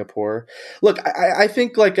to Singapore. Look, I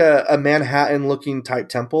think like a Manhattan-looking type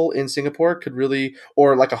temple in Singapore could really,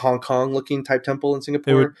 or like a Hong Kong-looking type temple in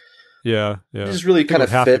Singapore, would- Yeah. it just really I think kind it of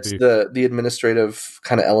would have to fits be. the administrative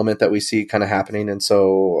kind of element that we see kind of happening. And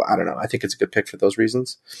so, I don't know. I think it's a good pick for those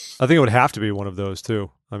reasons. I think it would have to be one of those too.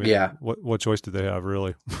 I mean, Yeah. what choice do they have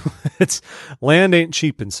really? It's land ain't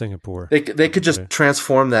cheap in Singapore. They could just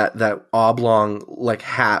transform that oblong like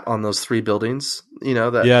hat on those three buildings,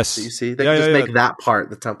 that Yes. you see. They Yeah, could just yeah, make that part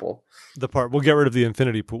the temple. The part we'll get rid of the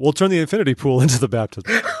infinity pool. We'll turn the infinity pool into the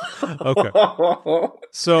baptism. Okay. I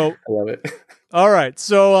So love it. all right.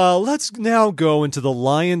 So let's now go into the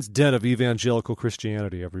lion's den of evangelical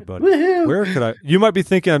Christianity, everybody. Woohoo. Where could I? You might be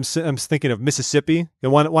thinking I'm thinking of Mississippi.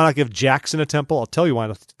 And why not give Jackson a temple? I'll tell you why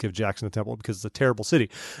not give Jackson a temple, because it's a terrible city.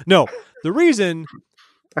 No, the reason.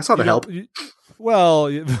 I saw the help. Well,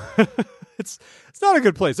 it's not a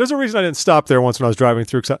good place. There's a reason I didn't stop there once when I was driving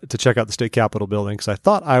through to check out the state capitol building, because I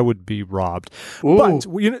thought I would be robbed. Ooh. But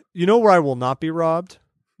you know where I will not be robbed?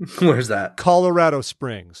 Where's that? Colorado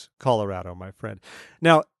Springs, Colorado, my friend.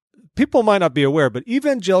 Now, people might not be aware, but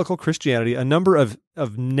evangelical Christianity, a number of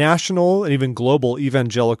national and even global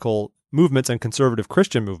evangelical movements and conservative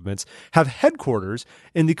Christian movements have headquarters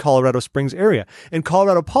in the Colorado Springs area. In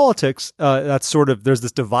Colorado politics, there's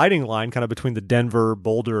this dividing line kind of between the Denver,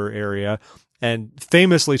 Boulder area, and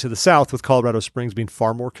famously to the south, with Colorado Springs being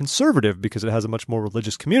far more conservative because it has a much more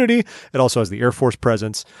religious community. It also has the Air Force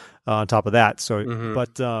presence on top of that. So,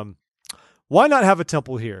 But why not have a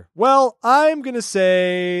temple here? Well, I'm going to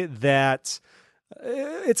say that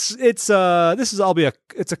it's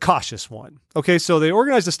a cautious one. Okay, so they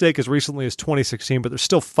organized a stake as recently as 2016, but there's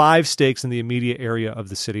still 5 stakes in the immediate area of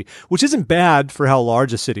the city, which isn't bad for how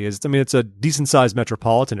large a city is. I mean, it's a decent sized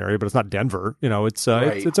metropolitan area, but it's not Denver. It's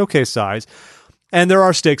Right. it's okay size. And there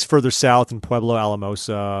are stakes further south in Pueblo,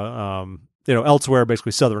 Alamosa, elsewhere,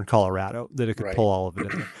 basically southern Colorado, that it could Right. pull all of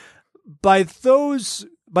it in. By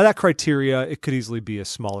that criteria, it could easily be a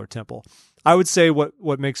smaller temple. I would say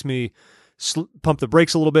what makes me pump the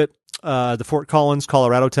brakes a little bit. The Fort Collins,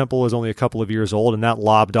 Colorado temple is only a couple of years old, and that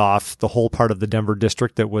lobbed off the whole part of the Denver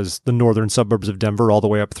district that was the northern suburbs of Denver all the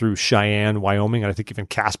way up through Cheyenne, Wyoming, and I think even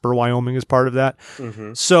Casper, Wyoming is part of that.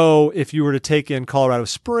 Mm-hmm. So if you were to take in Colorado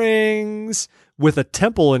Springs with a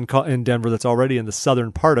temple in Denver that's already in the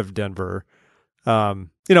southern part of Denver,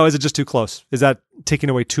 is it just too close? Is that taking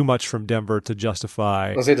away too much from Denver to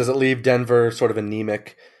justify? Let's say, does it leave Denver sort of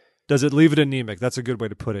anemic? Does it leave it anemic? That's a good way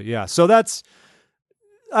to put it. Yeah. So that's,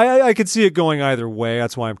 I could see it going either way.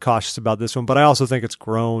 That's why I'm cautious about this one. But I also think it's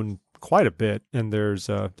grown quite a bit, and there's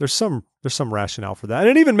some rationale for that. And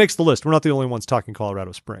it even makes the list. We're not the only ones talking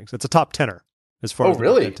Colorado Springs. It's a top tenner as far as the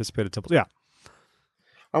really? anticipated temples. Yeah.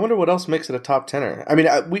 I wonder what else makes it a top tenner. I mean,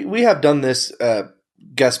 we have done this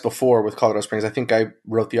guess before with Colorado Springs. I think I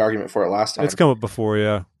wrote the argument for it last time. It's come up before,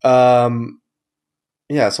 yeah.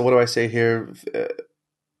 Yeah. So what do I say here?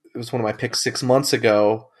 It was one of my picks 6 months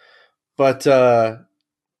ago, but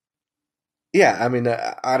yeah, I mean,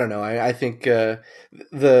 I don't know. I think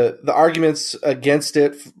the arguments against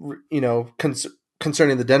it,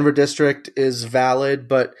 concerning the Denver district is valid,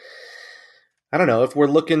 but I don't know if we're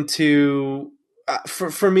looking to,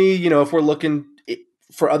 for me, if we're looking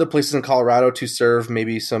for other places in Colorado to serve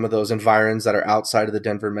maybe some of those environs that are outside of the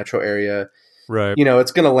Denver metro area, right?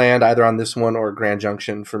 It's going to land either on this one or Grand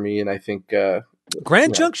Junction for me, and I think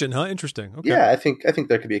Grand Junction, huh? Interesting. Okay. Yeah, I think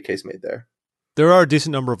there could be a case made there. There are a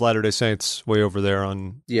decent number of Latter-day Saints way over there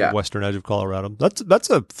on the western edge of Colorado. That's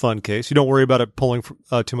a fun case. You don't worry about it pulling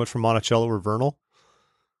too much from Monticello or Vernal?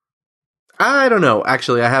 I don't know.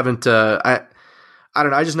 Actually, I haven't. I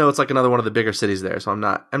don't know. I just know it's like another one of the bigger cities there, so I'm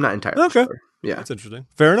not entirely sure. Yeah, that's interesting.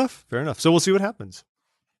 Fair enough. So we'll see what happens.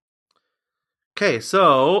 Okay,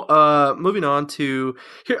 so moving on to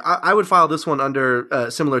here, I would file this one under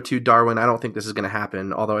similar to Darwin. I don't think this is going to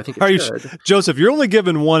happen, although I think it should. Joseph, you're only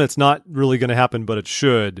given one. It's not really going to happen, but it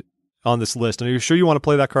should on this list. And are you sure you want to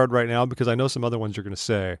play that card right now? Because I know some other ones you're going to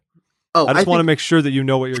say. Oh, I I just want to think. make sure that you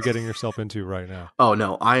know what you're getting yourself into right now. Oh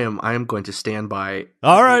no, I am going to stand by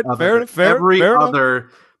All right, every fair enough. other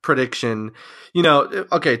prediction.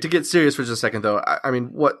 Okay. To get serious for just a second, though, I mean,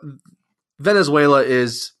 what Venezuela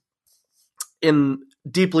is in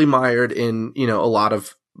deeply mired in a lot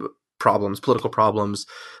of problems, political problems,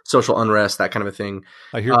 social unrest, that kind of a thing.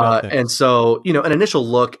 I hear bad things. And so, an initial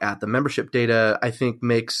look at the membership data, I think,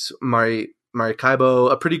 makes Maracaibo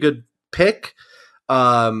a pretty good pick. There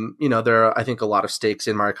are, I think, a lot of stakes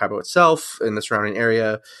in Maracaibo itself, in the surrounding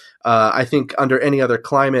area. I think under any other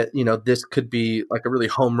climate, this could be like a really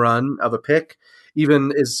home run of a pick,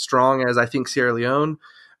 even as strong as I think Sierra Leone.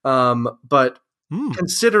 But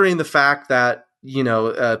considering the fact that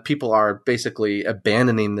people are basically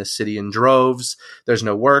abandoning this city in droves. There's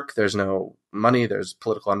no work. There's no money. There's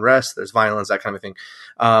political unrest. There's violence. That kind of thing.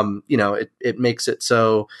 It makes it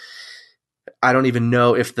so. I don't even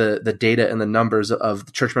know if the data and the numbers of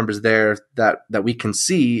the church members there that we can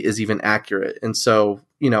see is even accurate. And so,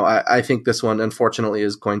 I think this one, unfortunately,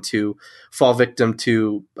 is going to fall victim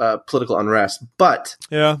to political unrest. But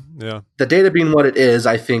yeah, the data being what it is,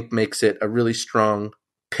 I think makes it a really strong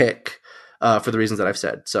pick for the reasons that I've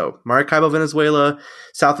said. So Maracaibo, Venezuela,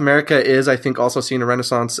 South America is, I think, also seeing a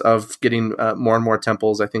renaissance of getting more and more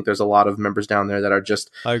temples. I think there's a lot of members down there that are just,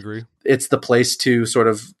 I agree. It's the place to sort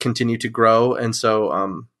of continue to grow. And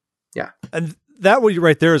so, yeah. And that what you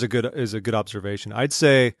right there is a good observation. I'd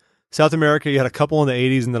say South America, you had a couple in the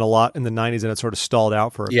 80s and then a lot in the 90s, and it sort of stalled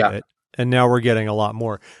out for a bit. And now we're getting a lot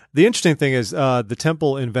more. The interesting thing is the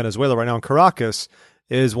temple in Venezuela right now in Caracas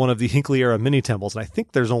is one of the Hinckley era mini temples. And I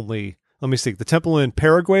think there's only, let me see, the temple in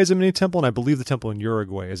Paraguay is a mini temple, and I believe the temple in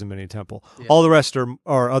Uruguay is a mini temple. Yeah. All the rest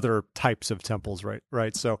are other types of temples,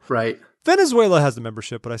 right? So Venezuela has the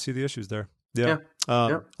membership, but I see the issues there. Yeah.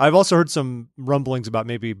 I've also heard some rumblings about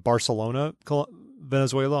maybe Barcelona,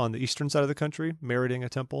 Venezuela, on the eastern side of the country, meriting a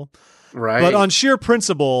temple. Right. But on sheer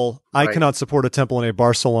principle, I cannot support a temple in a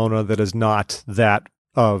Barcelona that is not that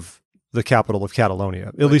of the capital of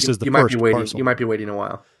Catalonia, at least as the first Barcelona. You might be waiting a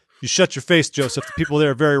while. You shut your face, Joseph. The people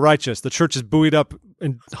there are very righteous. The church is buoyed up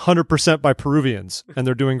 100% by Peruvians, and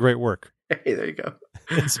they're doing great work. Hey, there you go.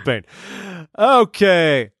 In Spain.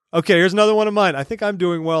 Okay, here's another one of mine. I think I'm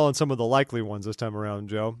doing well on some of the likely ones this time around,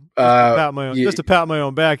 Joe. Just to pat my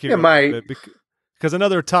own back here. Yeah, because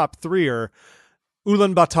another top three are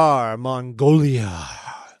Ulaanbaatar, Mongolia.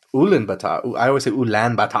 Ulaanbaatar. I always say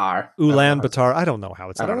Ulaanbaatar. Ulaanbaatar. I don't know how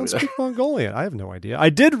it's said. I don't speak Mongolian. I have no idea. I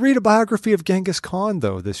did read a biography of Genghis Khan,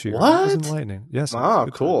 though, this year. What? It was enlightening. Yes. Oh,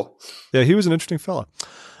 cool. Yeah, he was an interesting fellow.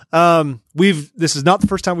 This is not the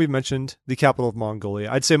first time we've mentioned the capital of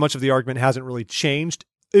Mongolia. I'd say much of the argument hasn't really changed,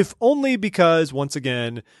 if only because, once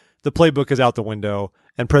again, the playbook is out the window,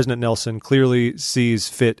 and President Nelson clearly sees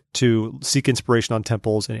fit to seek inspiration on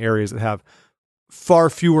temples in areas that have far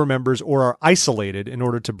fewer members or are isolated in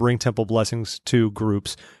order to bring temple blessings to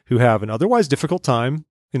groups who have an otherwise difficult time,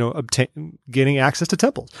 gaining access to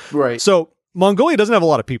temples. Right. So Mongolia doesn't have a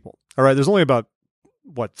lot of people. All right. There's only about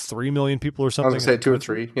 3 million people or something. I was going to say 2 or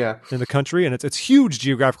 3, yeah, in the country, and it's huge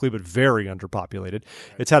geographically, but very underpopulated.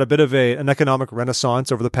 It's had a bit of an economic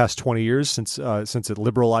renaissance over the past 20 years since it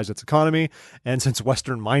liberalized its economy and since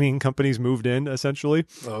Western mining companies moved in, essentially.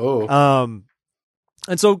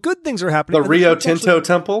 And so good things are happening. The Rio Tinto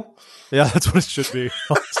temple? Yeah, that's what it should be,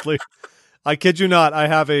 honestly. I kid you not. I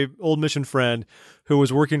have a old mission friend who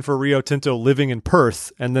was working for Rio Tinto living in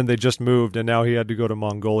Perth, and then they just moved, and now he had to go to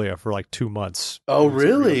Mongolia for like 2 months. Oh,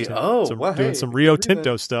 really? Doing some Rio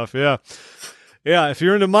Tinto stuff, yeah. Yeah, if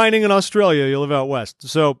you're into mining in Australia, you live out west.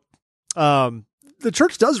 So the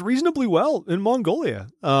church does reasonably well in Mongolia.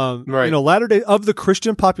 Right. Latter-day, of the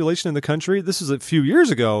Christian population in the country, this is a few years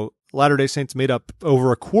ago, Latter-day Saints made up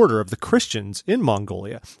over a quarter of the Christians in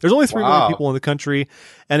Mongolia. There's only 3 million people in the country,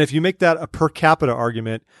 and if you make that a per capita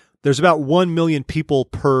argument, there's about 1 million people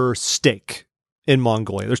per stake in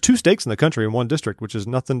Mongolia. There's 2 stakes in the country in one district, which is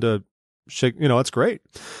nothing to shake. That's great.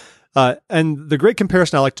 And the great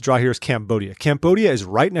comparison I like to draw here is Cambodia. Cambodia is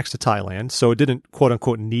right next to Thailand, so it didn't, quote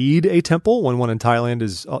unquote, need a temple when one in Thailand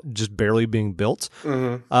is just barely being built.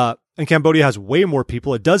 Mm-hmm. And Cambodia has way more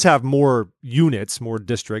people. It does have more units, more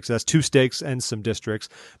districts. It has 2 stakes and some districts.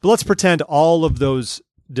 But let's pretend all of those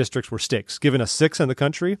districts were stakes, given us 6 in the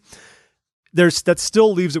country. That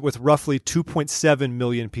still leaves it with roughly 2.7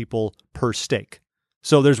 million people per stake.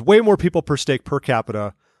 So there's way more people per stake per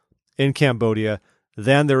capita in Cambodia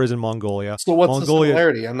than there is in Mongolia. So what's the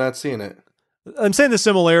similarity? I'm not seeing it. I'm saying the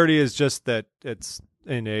similarity is just that it's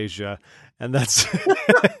in Asia, and that's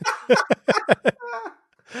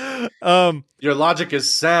Your logic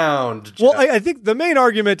is sound, Jeff. Well, I think the main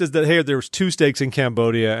argument is that, hey, there was 2 stakes in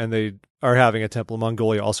Cambodia, and they are having a temple.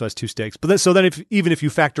 Mongolia also has 2 stakes. But then even if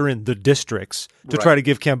you factor in the districts to try to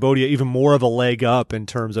give Cambodia even more of a leg up in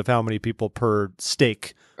terms of how many people per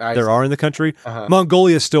stake there are in the country,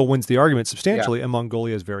 Mongolia still wins the argument substantially, and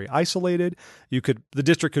Mongolia is very isolated. The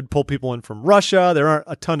district could pull people in from Russia. There aren't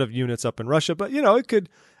a ton of units up in Russia, but it could.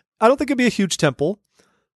 I don't think it'd be a huge temple.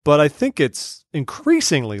 But I think it's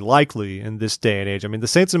increasingly likely in this day and age. I mean, the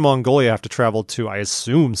saints in Mongolia have to travel to, I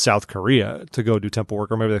assume, South Korea to go do temple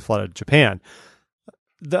work, or maybe they fly to Japan.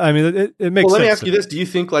 I mean, it makes sense. Well, let me ask you this. Do you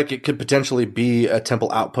think like it could potentially be a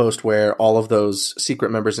temple outpost where all of those secret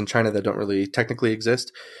members in China that don't really technically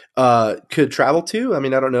exist could travel to? I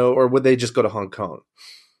mean, I don't know. Or would they just go to Hong Kong?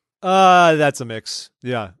 That's a mix.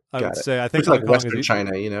 Yeah, I would say. I think it's like Western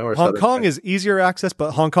China, or Hong Kong is easier access,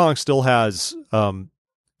 but Hong Kong still has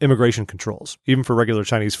immigration controls, even for regular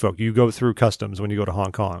Chinese folk. You go through customs when you go to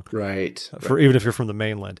Hong Kong, right? Even if you're from the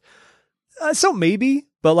mainland. So maybe,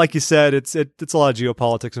 but like you said, it's a lot of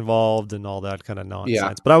geopolitics involved and all that kind of nonsense.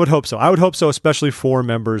 Yeah. But I would hope so. I would hope so, especially for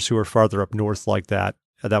members who are farther up north like that.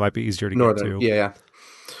 That might be easier to get to. Yeah.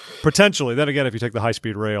 Potentially. Then again, if you take the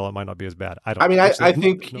high-speed rail, it might not be as bad. I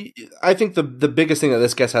think the biggest thing that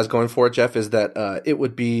this guest has going for it, Jeff, is that it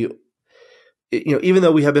would be, even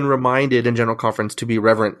though we have been reminded in General Conference to be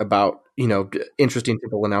reverent about, interesting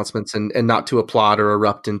temple announcements and not to applaud or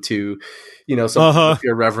erupt into, some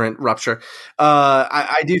irreverent rupture.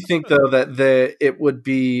 I do think though that it would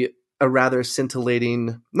be a rather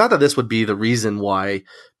scintillating, not that this would be the reason why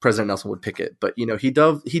President Nelson would pick it, but he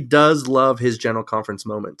does love his General Conference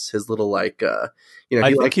moments, his little he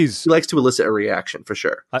likes to elicit a reaction for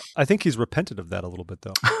sure. I think he's repented of that a little bit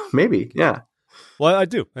though. Maybe, yeah. Well, I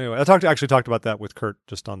do. Anyway, I actually talked about that with Kurt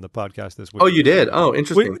just on the podcast this week. Oh, you did? Oh,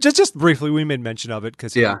 interesting. Just briefly, we made mention of it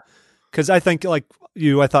because I think like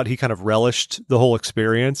you, I thought he kind of relished the whole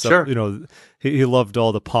experience. Sure. He loved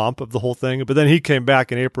all the pomp of the whole thing, but then he came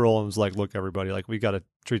back in April and was like, "Look, everybody, like we got to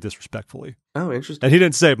treat this respectfully." Oh, interesting. And he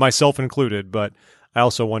didn't say it, myself included, but I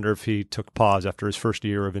also wonder if he took pause after his first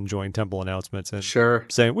year of enjoying temple announcements and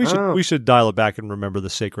saying we should dial it back and remember the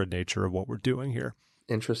sacred nature of what we're doing here.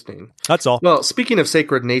 Interesting. That's all. Well, speaking of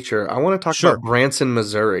sacred nature, I want to talk about Branson,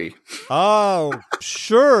 Missouri. Oh,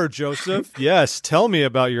 sure, Joseph. Yes. Tell me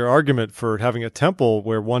about your argument for having a temple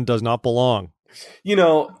where one does not belong.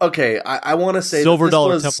 Okay, I want to say Silver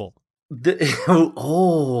Dollar Temple.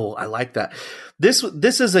 I like that.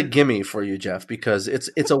 This is a gimme for you, Jeff, because it's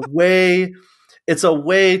a way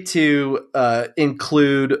to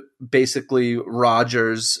include basically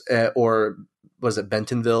Rogers or was it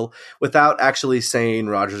Bentonville without actually saying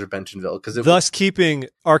Rogers or Bentonville, thus keeping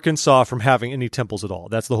Arkansas from having any temples at all.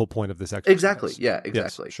 That's the whole point of this exercise. Exactly. Yeah,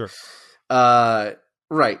 exactly. Yes, sure.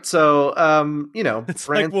 Right. So, it's Branson,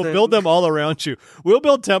 like we'll build them all around you. We'll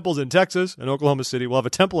build temples in Texas and Oklahoma City. We'll have a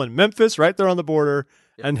temple in Memphis right there on the border.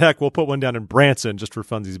 Yeah. And heck, we'll put one down in Branson just for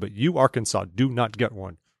funsies. But you, Arkansas, do not get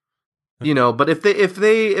one. But if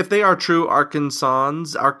they are true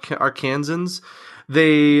Arkansans,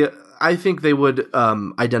 I think they would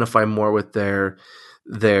identify more with their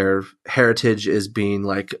heritage as being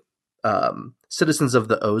like citizens of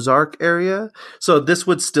the Ozark area. So this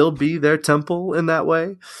would still be their temple in that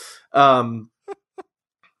way.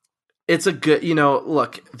 It's a good,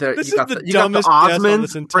 look, there you got the Osmonds on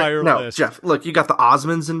this entire list. Jeff, look, you got the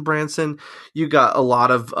Osmonds in Branson. You got a lot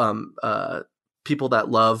of people that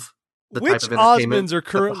love which Osmonds are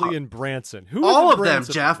currently in Branson? All of them,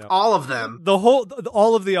 Jeff. All of them.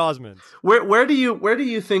 All of the Osmonds. Where do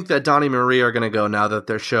you think that Donnie Marie are going to go now that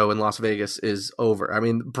their show in Las Vegas is over? I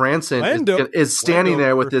mean, Branson is standing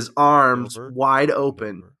there with his arms wide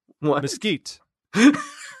open. What? Mesquite. Jeez.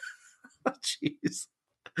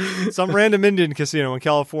 Some random Indian casino in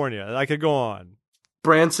California. I could go on.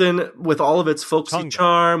 Branson, with all of its folksy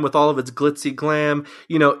charm, with all of its glitzy glam,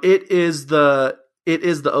 it is the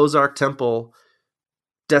Ozark Temple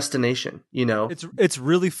destination, It's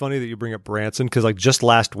really funny that you bring up Branson because like just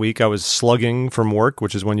last week I was slugging from work,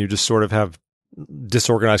 which is when you just sort of have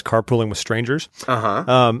disorganized carpooling with strangers.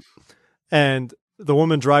 And the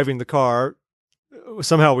woman driving the car,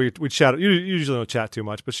 somehow we chatted. You usually don't chat too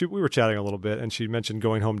much, but we were chatting a little bit, and she mentioned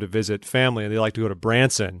going home to visit family, and they like to go to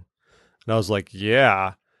Branson. And I was like,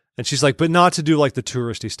 yeah. And she's like, but not to do like the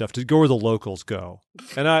touristy stuff, to go where the locals go.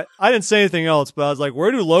 And I didn't say anything else, but I was like,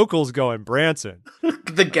 where do locals go in Branson?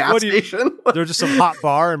 The gas station? There's just some hot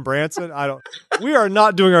bar in Branson. We are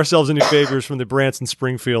not doing ourselves any favors from the Branson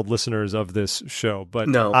Springfield listeners of this show, but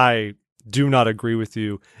no. I do not agree with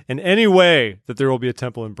you in any way that there will be a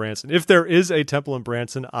temple in Branson. If there is a temple in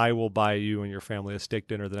Branson, I will buy you and your family a steak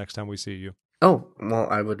dinner the next time we see you. Oh, well,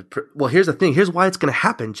 well, here's the thing. Here's why it's going to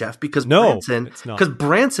happen, Jeff, because it's not. Because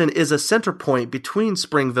Branson is a center point between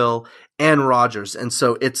Springville and Rogers. And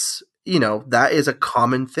so it's, that is a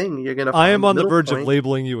common thing. You're going to I am on the verge of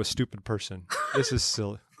labeling you a stupid person. This is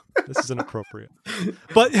silly. This is inappropriate.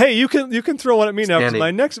 But hey, you can throw one at me now,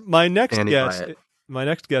 because my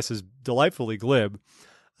next guess is delightfully glib.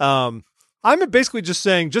 I'm basically just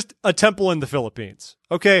saying just a temple in the Philippines.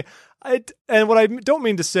 Okay. And what I don't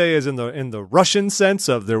mean to say is in the Russian sense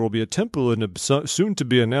of there will be a temple in a soon to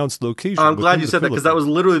be announced location. I'm glad you said that, because that was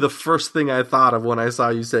literally the first thing I thought of when I saw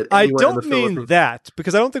you said. I don't mean that,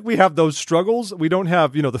 because I don't think we have those struggles. We don't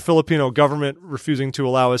have the Filipino government refusing to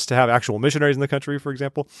allow us to have actual missionaries in the country, for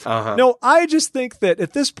example. No, I just think that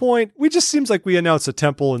at this point we just seems like we announce a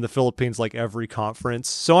temple in the Philippines like every conference.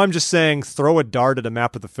 So I'm just saying throw a dart at a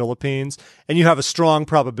map of the Philippines, and you have a strong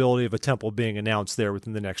probability of a temple being announced there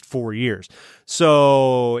within the next 4 years.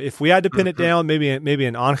 So if we had to pin it down, maybe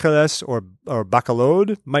an Angeles or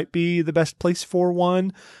Bacolod might be the best place for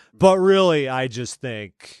one. But really, I just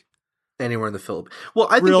think anywhere in the Philippines. Well,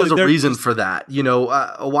 I think there's a reason for that.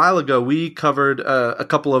 A while ago, we covered a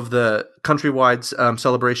couple of the countrywide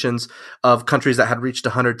celebrations of countries that had reached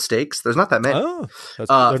 100 stakes. There's not that many.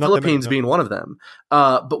 Philippines being one of them.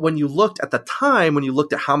 But when you looked at the time, when you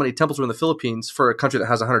looked at how many temples were in the Philippines for a country that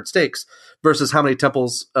has 100 stakes versus how many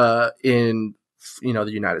temples in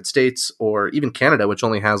the United States or even Canada, which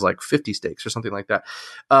only has like 50 stakes or something like that,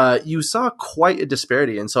 you saw quite a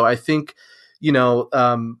disparity. And so I think,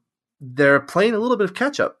 they're playing a little bit of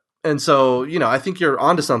catch up. And so, I think you're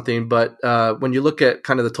onto something, but when you look at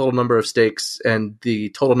kind of the total number of stakes and the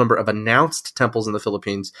total number of announced temples in the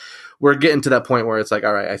Philippines, we're getting to that point where it's like,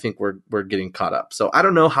 all right, I think we're getting caught up. So I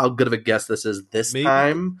don't know how good of a guess this is this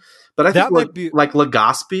time, but I think like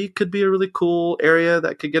Legazpi could be a really cool area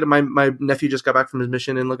that could get it. My nephew just got back from his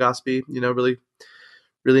mission in Legazpi,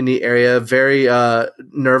 really neat area, very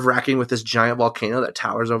nerve-wracking with this giant volcano that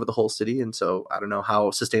towers over the whole city. And so I don't know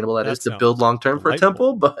how sustainable that is to build long-term for a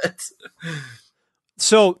temple, but...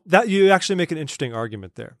 So that you actually make an interesting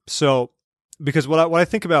argument there. So, because what I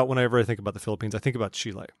think about whenever I think about the Philippines, I think about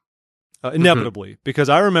Chile, inevitably, because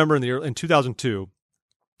I remember in 2002,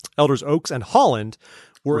 Elders Oaks and Holland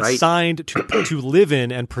were assigned to live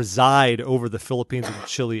in and preside over the Philippines and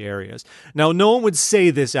Chile areas. Now, no one would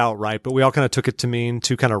say this outright, but we all kind of took it to mean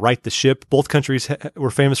to kind of right the ship. Both countries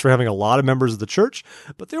were famous for having a lot of members of the church,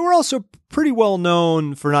 but they were also pretty well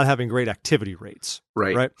known for not having great activity rates.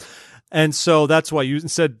 Right. And so that's why you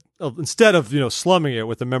instead of slumming it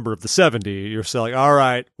with a member of the 70, you're saying, all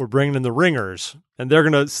right, we're bringing in the ringers, and they're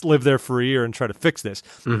going to live there for a year and try to fix this.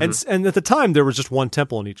 And at the time, there was just one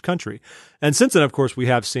temple in each country. And since then, of course, we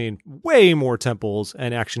have seen way more temples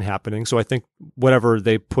and action happening. So I think whatever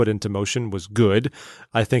they put into motion was good.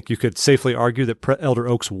 I think you could safely argue that Elder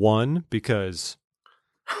Oaks won because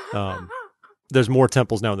there's more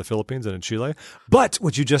temples now in the Philippines than in Chile. But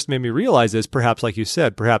what you just made me realize is perhaps, like you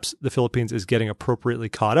said, perhaps the Philippines is getting appropriately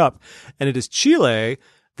caught up. And it is Chile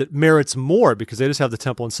that merits more because they just have the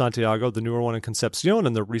temple in Santiago, the newer one in Concepcion,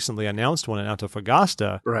 and the recently announced one in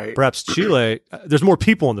Antofagasta. Right. Perhaps Chile, there's more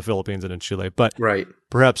people in the Philippines than in Chile, but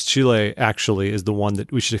perhaps Chile actually is the one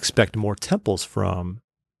that we should expect more temples from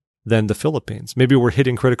than the Philippines. Maybe we're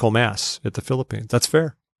hitting critical mass at the Philippines. That's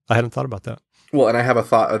fair. I hadn't thought about that. Well, and I have a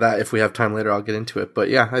thought of that. If we have time later, I'll get into it. But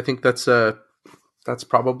yeah, I think that's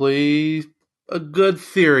probably a good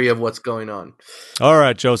theory of what's going on. All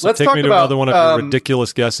right, Joseph, take me to another one of your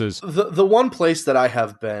ridiculous guesses. The one place that I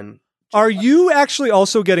have been. Are you actually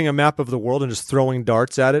also getting a map of the world and just throwing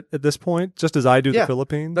darts at it at this point, just as I do the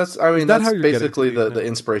Philippines? That's basically the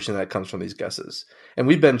inspiration that comes from these guesses. And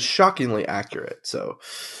we've been shockingly accurate, so...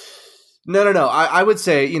 No. I would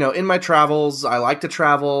say, in my travels, I like to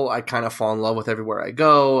travel. I kind of fall in love with everywhere I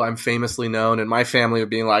go. I'm famously known in my family of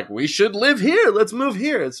being like, we should live here. Let's move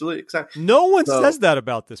here. It's really exciting. No one says that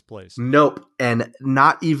about this place. Nope. And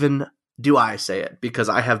not even do I say it, because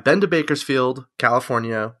I have been to Bakersfield,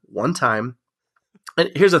 California one time.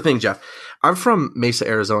 And here's the thing, Jeff. I'm from Mesa,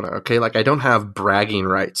 Arizona, okay? Like, I don't have bragging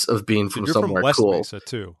rights of being from somewhere West cool. Mesa,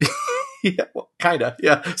 too. Yeah, well, kind of.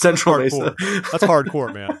 Yeah, Central Mesa. That's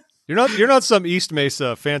hardcore, man. You're not some East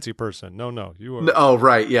Mesa fancy person. No, you are. Oh,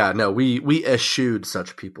 right. Yeah, no, we eschewed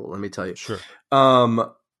such people. Let me tell you. Sure.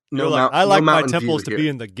 I like my temples to be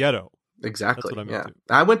in the ghetto. Exactly. what I meant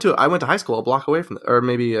Yeah. to. I went to high school a block away from or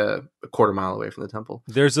maybe a quarter mile away from the temple.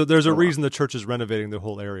 There's a reason the church is renovating the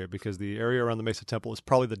whole area, because the area around the Mesa Temple is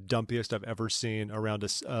probably the dumpiest I've ever seen around a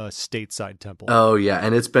stateside temple. Oh yeah,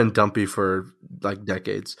 and it's been dumpy for like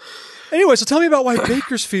decades. Anyway, so tell me about why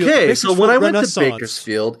Bakersfield. Okay, so when I went to Renaissance.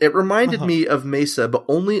 Bakersfield, it reminded me of Mesa, but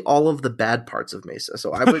only all of the bad parts of Mesa.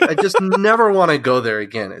 So I just never want to go there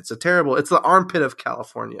again. It's the armpit of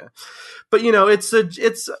California. But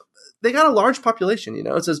they got a large population.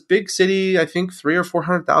 It's this big city. I think 300,000 or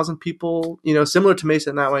 400,000 people. Similar to Mesa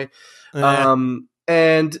in that way.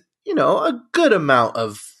 And a good amount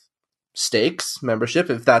of stakes membership,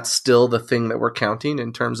 if that's still the thing that we're counting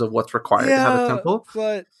in terms of what's required to have a temple.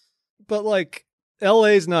 But like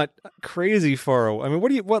LA's not crazy far away. I mean,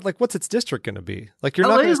 what's its district going to be? Like you're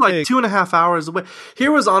LA not is like 2.5 hours away.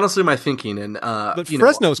 Here was honestly my thinking, and but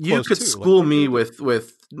Fresno's close you could too. school me with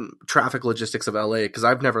traffic logistics of LA because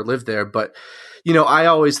I've never lived there, but I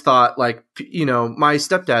always thought like my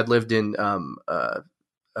stepdad lived in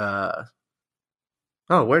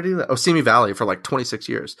where did he live? Oh, Simi Valley for like 26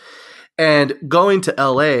 years. And going to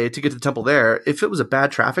LA to get to the temple there, if it was a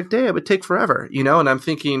bad traffic day, it would take forever, and I'm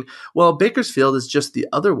thinking, well, Bakersfield is just the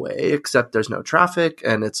other way, except there's no traffic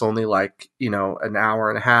and it's only like, an hour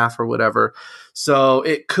and a half or whatever. So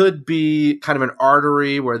it could be kind of an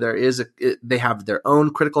artery where they have their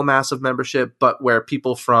own critical mass of membership, but where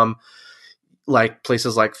people from like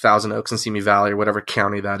places like Thousand Oaks and Simi Valley or whatever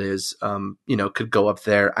county that is, could go up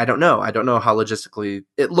there. I don't know. I don't know how logistically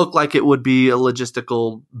it looked like it would be a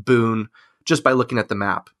logistical boon just by looking at the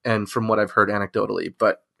map and from what I've heard anecdotally.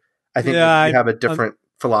 But I think we have a different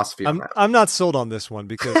philosophy on that. I'm not sold on this one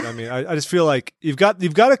because I mean, I just feel like you've got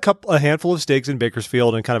a handful of stakes in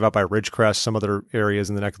Bakersfield and kind of out by Ridgecrest, some other areas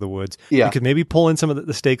in the neck of the woods. Yeah. You could maybe pull in some of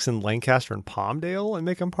the stakes in Lancaster and Palmdale and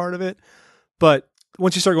make them part of it. But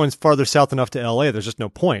once you start going farther south enough to LA, there's just no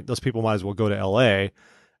point. Those people might as well go to LA,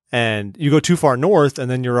 and you go too far north and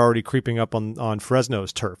then you're already creeping up on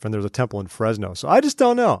Fresno's turf, and there's a temple in Fresno. So I just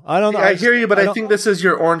don't know. I don't know. I hear you, but I think this is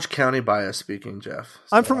your Orange County bias speaking, Jeff.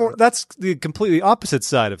 So. That's the completely opposite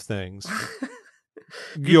side of things.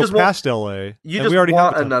 You go past LA. You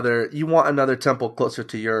want another temple closer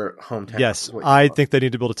to your hometown. Yes, I think they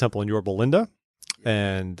need to build a temple in Yorba Linda.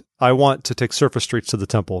 And I want to take surface streets to the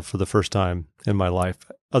temple for the first time in my life,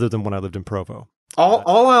 other than when I lived in Provo.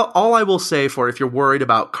 All I will say for if you're worried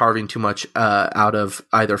about carving too much out of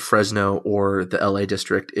either Fresno or the LA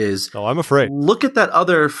district is, I'm afraid. Look at that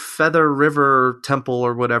other Feather River temple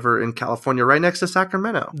or whatever in California, right next to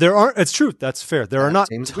Sacramento. It's true. That's fair. There are not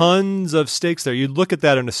tons of stakes there. You'd look at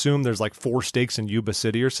that and assume there's like 4 stakes in Yuba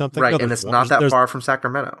City or something. Right, and it's not that far from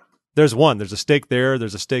Sacramento. There's one. There's a stake there.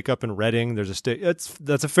 There's a stake up in Redding. There's a stake.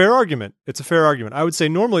 That's a fair argument. It's a fair argument. I would say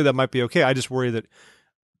normally that might be okay. I just worry that,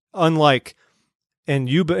 unlike in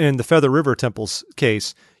the Feather River Temple's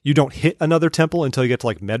case, you don't hit another temple until you get to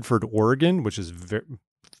like Medford, Oregon, which is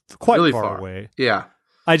quite really far away. Yeah.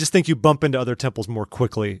 I just think you bump into other temples more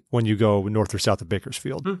quickly when you go north or south of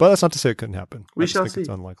Bakersfield. But that's not to say it couldn't happen. We shall see. It's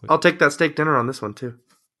unlikely. I'll take that steak dinner on this one too.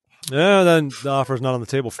 Yeah, then the offer's not on the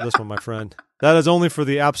table for this one, my friend. That is only for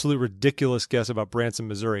the absolute ridiculous guess about Branson,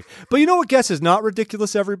 Missouri. But you know what guess is not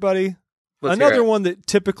ridiculous, everybody? Another one that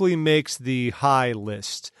typically makes the high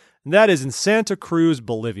list. And that is in Santa Cruz,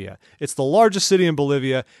 Bolivia. It's the largest city in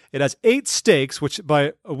Bolivia. It has 8 stakes, which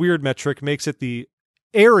by a weird metric makes it the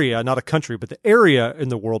area, not a country, but the area in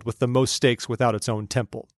the world with the most stakes without its own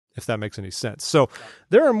temple, if that makes any sense. So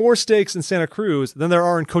there are more stakes in Santa Cruz than there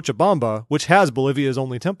are in Cochabamba, which has Bolivia's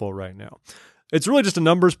only temple right now. It's really just a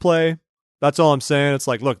numbers play. That's all I'm saying. It's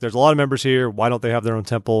like, look, there's a lot of members here. Why don't they have their own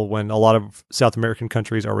temple when a lot of South American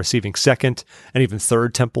countries are receiving second and even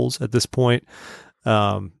third temples at this point?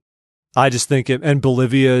 I just think and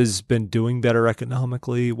Bolivia's been doing better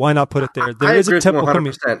economically. Why not put it there? There is a temple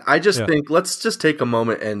 100%. I just think let's just take a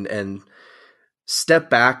moment and step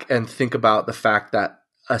back and think about the fact that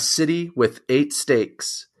a city with 8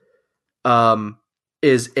 stakes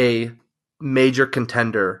is a major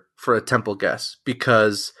contender for a temple guess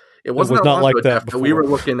because it was not like that before. We were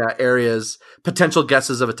looking at areas, potential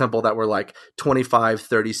guesses of a temple that were like 25,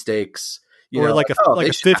 30 stakes. Or like a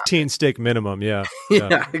 15 stake minimum, yeah.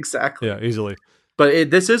 Yeah, exactly. Yeah, easily.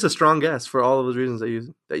 But this is a strong guess for all of those reasons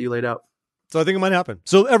that you laid out. So I think it might happen.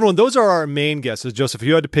 So everyone, those are our main guesses. Joseph, if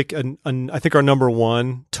you had to pick, I think our number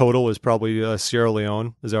one total is probably Sierra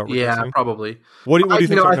Leone. Is that what we're guessing? Probably. What do you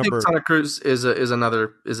think? I think Santa Cruz is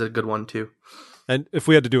a good one too. And if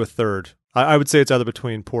we had to do a third, I would say it's either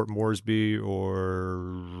between Port Moresby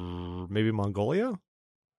or maybe Mongolia.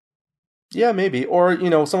 Yeah, maybe. Or,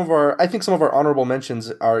 I think some of our honorable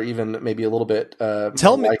mentions are even maybe a little bit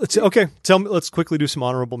Tell more me, likely. okay, tell me, let's quickly do some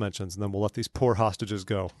honorable mentions and then we'll let these poor hostages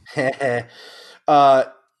go. uh,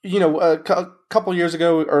 a couple years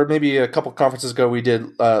ago, or maybe a couple conferences ago, we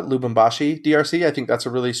did Lubumbashi, DRC. I think that's a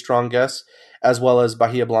really strong guess, as well as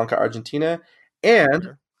Bahia Blanca, Argentina. And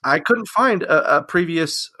Fair. I couldn't find a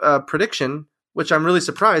previous prediction, which I'm really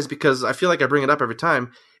surprised because I feel like I bring it up every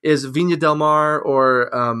time, is Viña del Mar or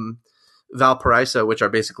Valparaiso, which are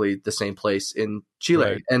basically the same place in Chile.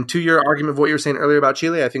 Right. And to your argument of what you were saying earlier about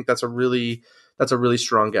Chile, I think that's a really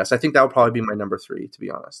strong guess. I think that would probably be my number 3, to be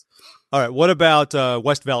honest. All right. What about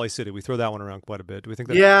West Valley City? We throw that one around quite a bit. Do we think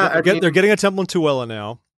that? Yeah, They're getting a temple in Tooele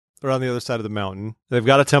now. They're on the other side of the mountain. They've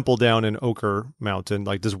got a temple down in Ochre Mountain.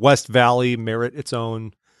 Like, does West Valley merit its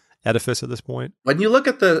own edifice at this point? when you look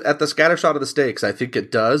at the scatter shot of the stakes, I think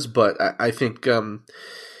it does, but I think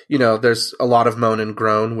there's a lot of moan and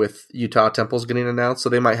groan with Utah temples getting announced, so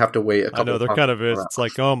they might have to wait a couple. I know, of they're kind of is. It's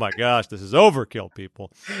like, oh my gosh, this is overkill,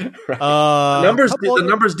 people. right. The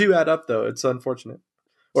numbers do add up, though. It's unfortunate.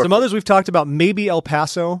 Some others we've talked about, maybe El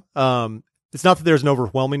Paso. It's not that there's an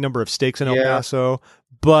overwhelming number of stakes in El Paso,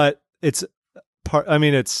 but it's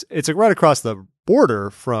right across the border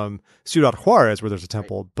from Ciudad Juarez, where there's a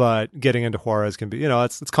temple. Right. But getting into Juarez can be,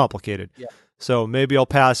 it's complicated. Yeah. So maybe El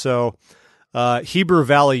Paso. Heber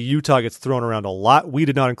Valley, Utah gets thrown around a lot. We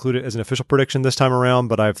did not include it as an official prediction this time around,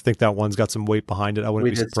 but I think that one's got some weight behind it. I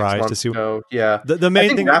wouldn't be surprised to see. Yeah. The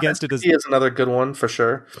main thing against it is another good one for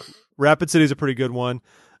sure. Rapid City is a pretty good one.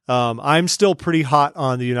 I'm still pretty hot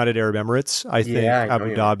on the United Arab Emirates. I think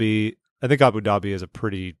Abu Dhabi is a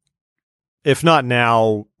pretty, if not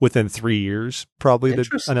now, within 3 years, probably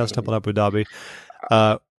the announced temple in Abu Dhabi.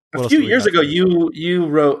 A few years ago, you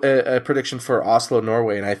wrote a prediction for Oslo,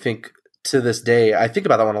 Norway, and I think to this day, I think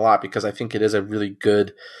about that one a lot because I think it is a really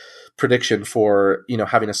good prediction for,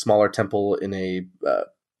 having a smaller temple in a,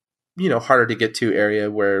 harder to get to area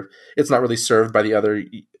where it's not really served by the other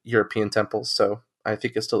European temples. So I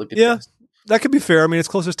think it's still a good guess. That could be fair. I mean, its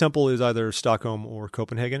closest temple is either Stockholm or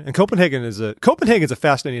Copenhagen. And Copenhagen's a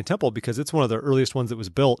fascinating temple because it's one of the earliest ones that was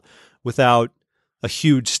built without a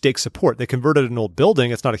huge stake support. They converted an old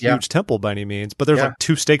building. It's not a huge temple by any means, but there's like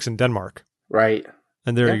 2 stakes in Denmark. Right.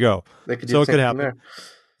 And there you go. They could do so it could happen.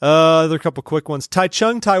 There are a couple quick ones.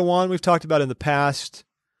 Taichung, Taiwan, we've talked about in the past.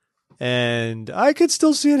 And I could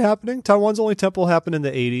still see it happening. Taiwan's only temple happened in the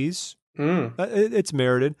 80s. It's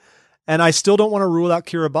merited. And I still don't want to rule out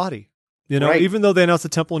Kiribati. Even though they announced the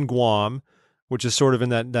temple in Guam, which is sort of in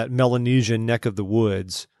that Melanesian neck of the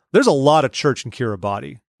woods, there's a lot of church in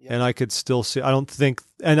Kiribati. Yeah. And I could still see, I don't think,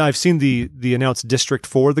 and I've seen the announced district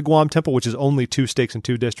for the Guam temple, which is only 2 stakes in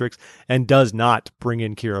 2 districts and does not bring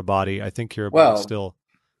in Kiribati. I think Kiribati is still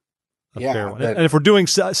a fair one. And if we're doing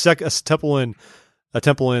a temple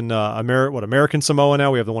in American Samoa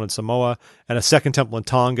now, we have the one in Samoa, and a second temple in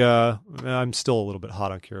Tonga. I'm still a little bit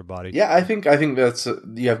hot on Kiribati. Yeah, I think that's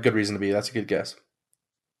you have good reason to be. That's a good guess.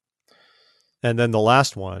 And then the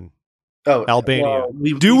last one, Albania. Well,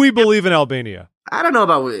 do we believe in Albania? I don't know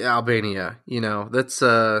about Albania. That's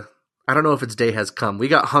I don't know if its day has come. We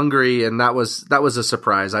got Hungary, and that was a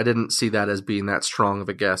surprise. I didn't see that as being that strong of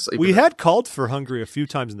a guess. We had called for Hungary a few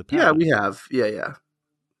times in the past. Yeah, we have. Yeah.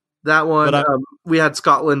 That one, we had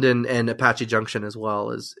Scotland and Apache Junction as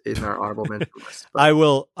well as in our honorable mention list.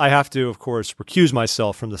 I have to, of course, recuse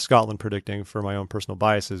myself from the Scotland predicting for my own personal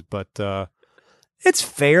biases, but it's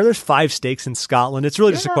fair. There's 5 stakes in Scotland. It's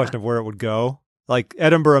really just a question of where it would go. Like,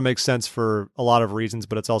 Edinburgh makes sense for a lot of reasons,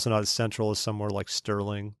 but it's also not as central as somewhere like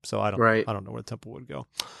Stirling. So I don't know where the temple would go.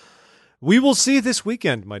 We will see this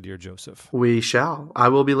weekend, my dear Joseph. We shall. I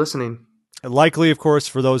will be listening. And likely, of course,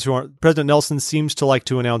 for those who aren't, President Nelson seems to like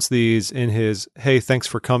to announce these in his, hey, thanks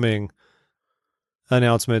for coming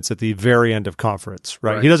announcements at the very end of conference,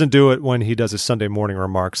 right? He doesn't do it when he does his Sunday morning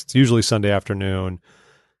remarks. It's usually Sunday afternoon,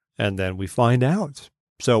 and then we find out.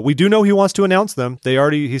 So we do know he wants to announce them.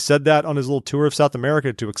 He said that on his little tour of South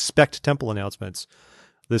America to expect temple announcements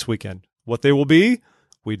this weekend. What they will be,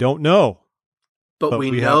 we don't know. But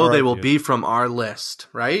we know they will be from our list,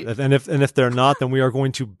 right? And if they're not, then we are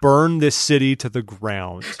going to burn this city to the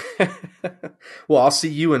ground. Well, I'll see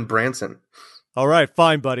you in Branson. All right,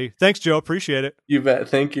 fine, buddy. Thanks, Joe. Appreciate it. You bet.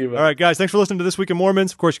 Thank you. All right, guys. Thanks for listening to This Week in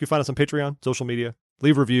Mormons. Of course, you can find us on Patreon, social media,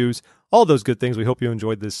 leave reviews, all those good things. We hope you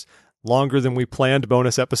enjoyed this longer than we planned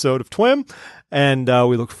bonus episode of TWIM, and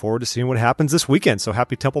we look forward to seeing what happens this weekend. So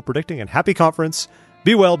happy temple predicting and happy conference.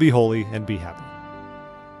 Be well, be holy, and be happy.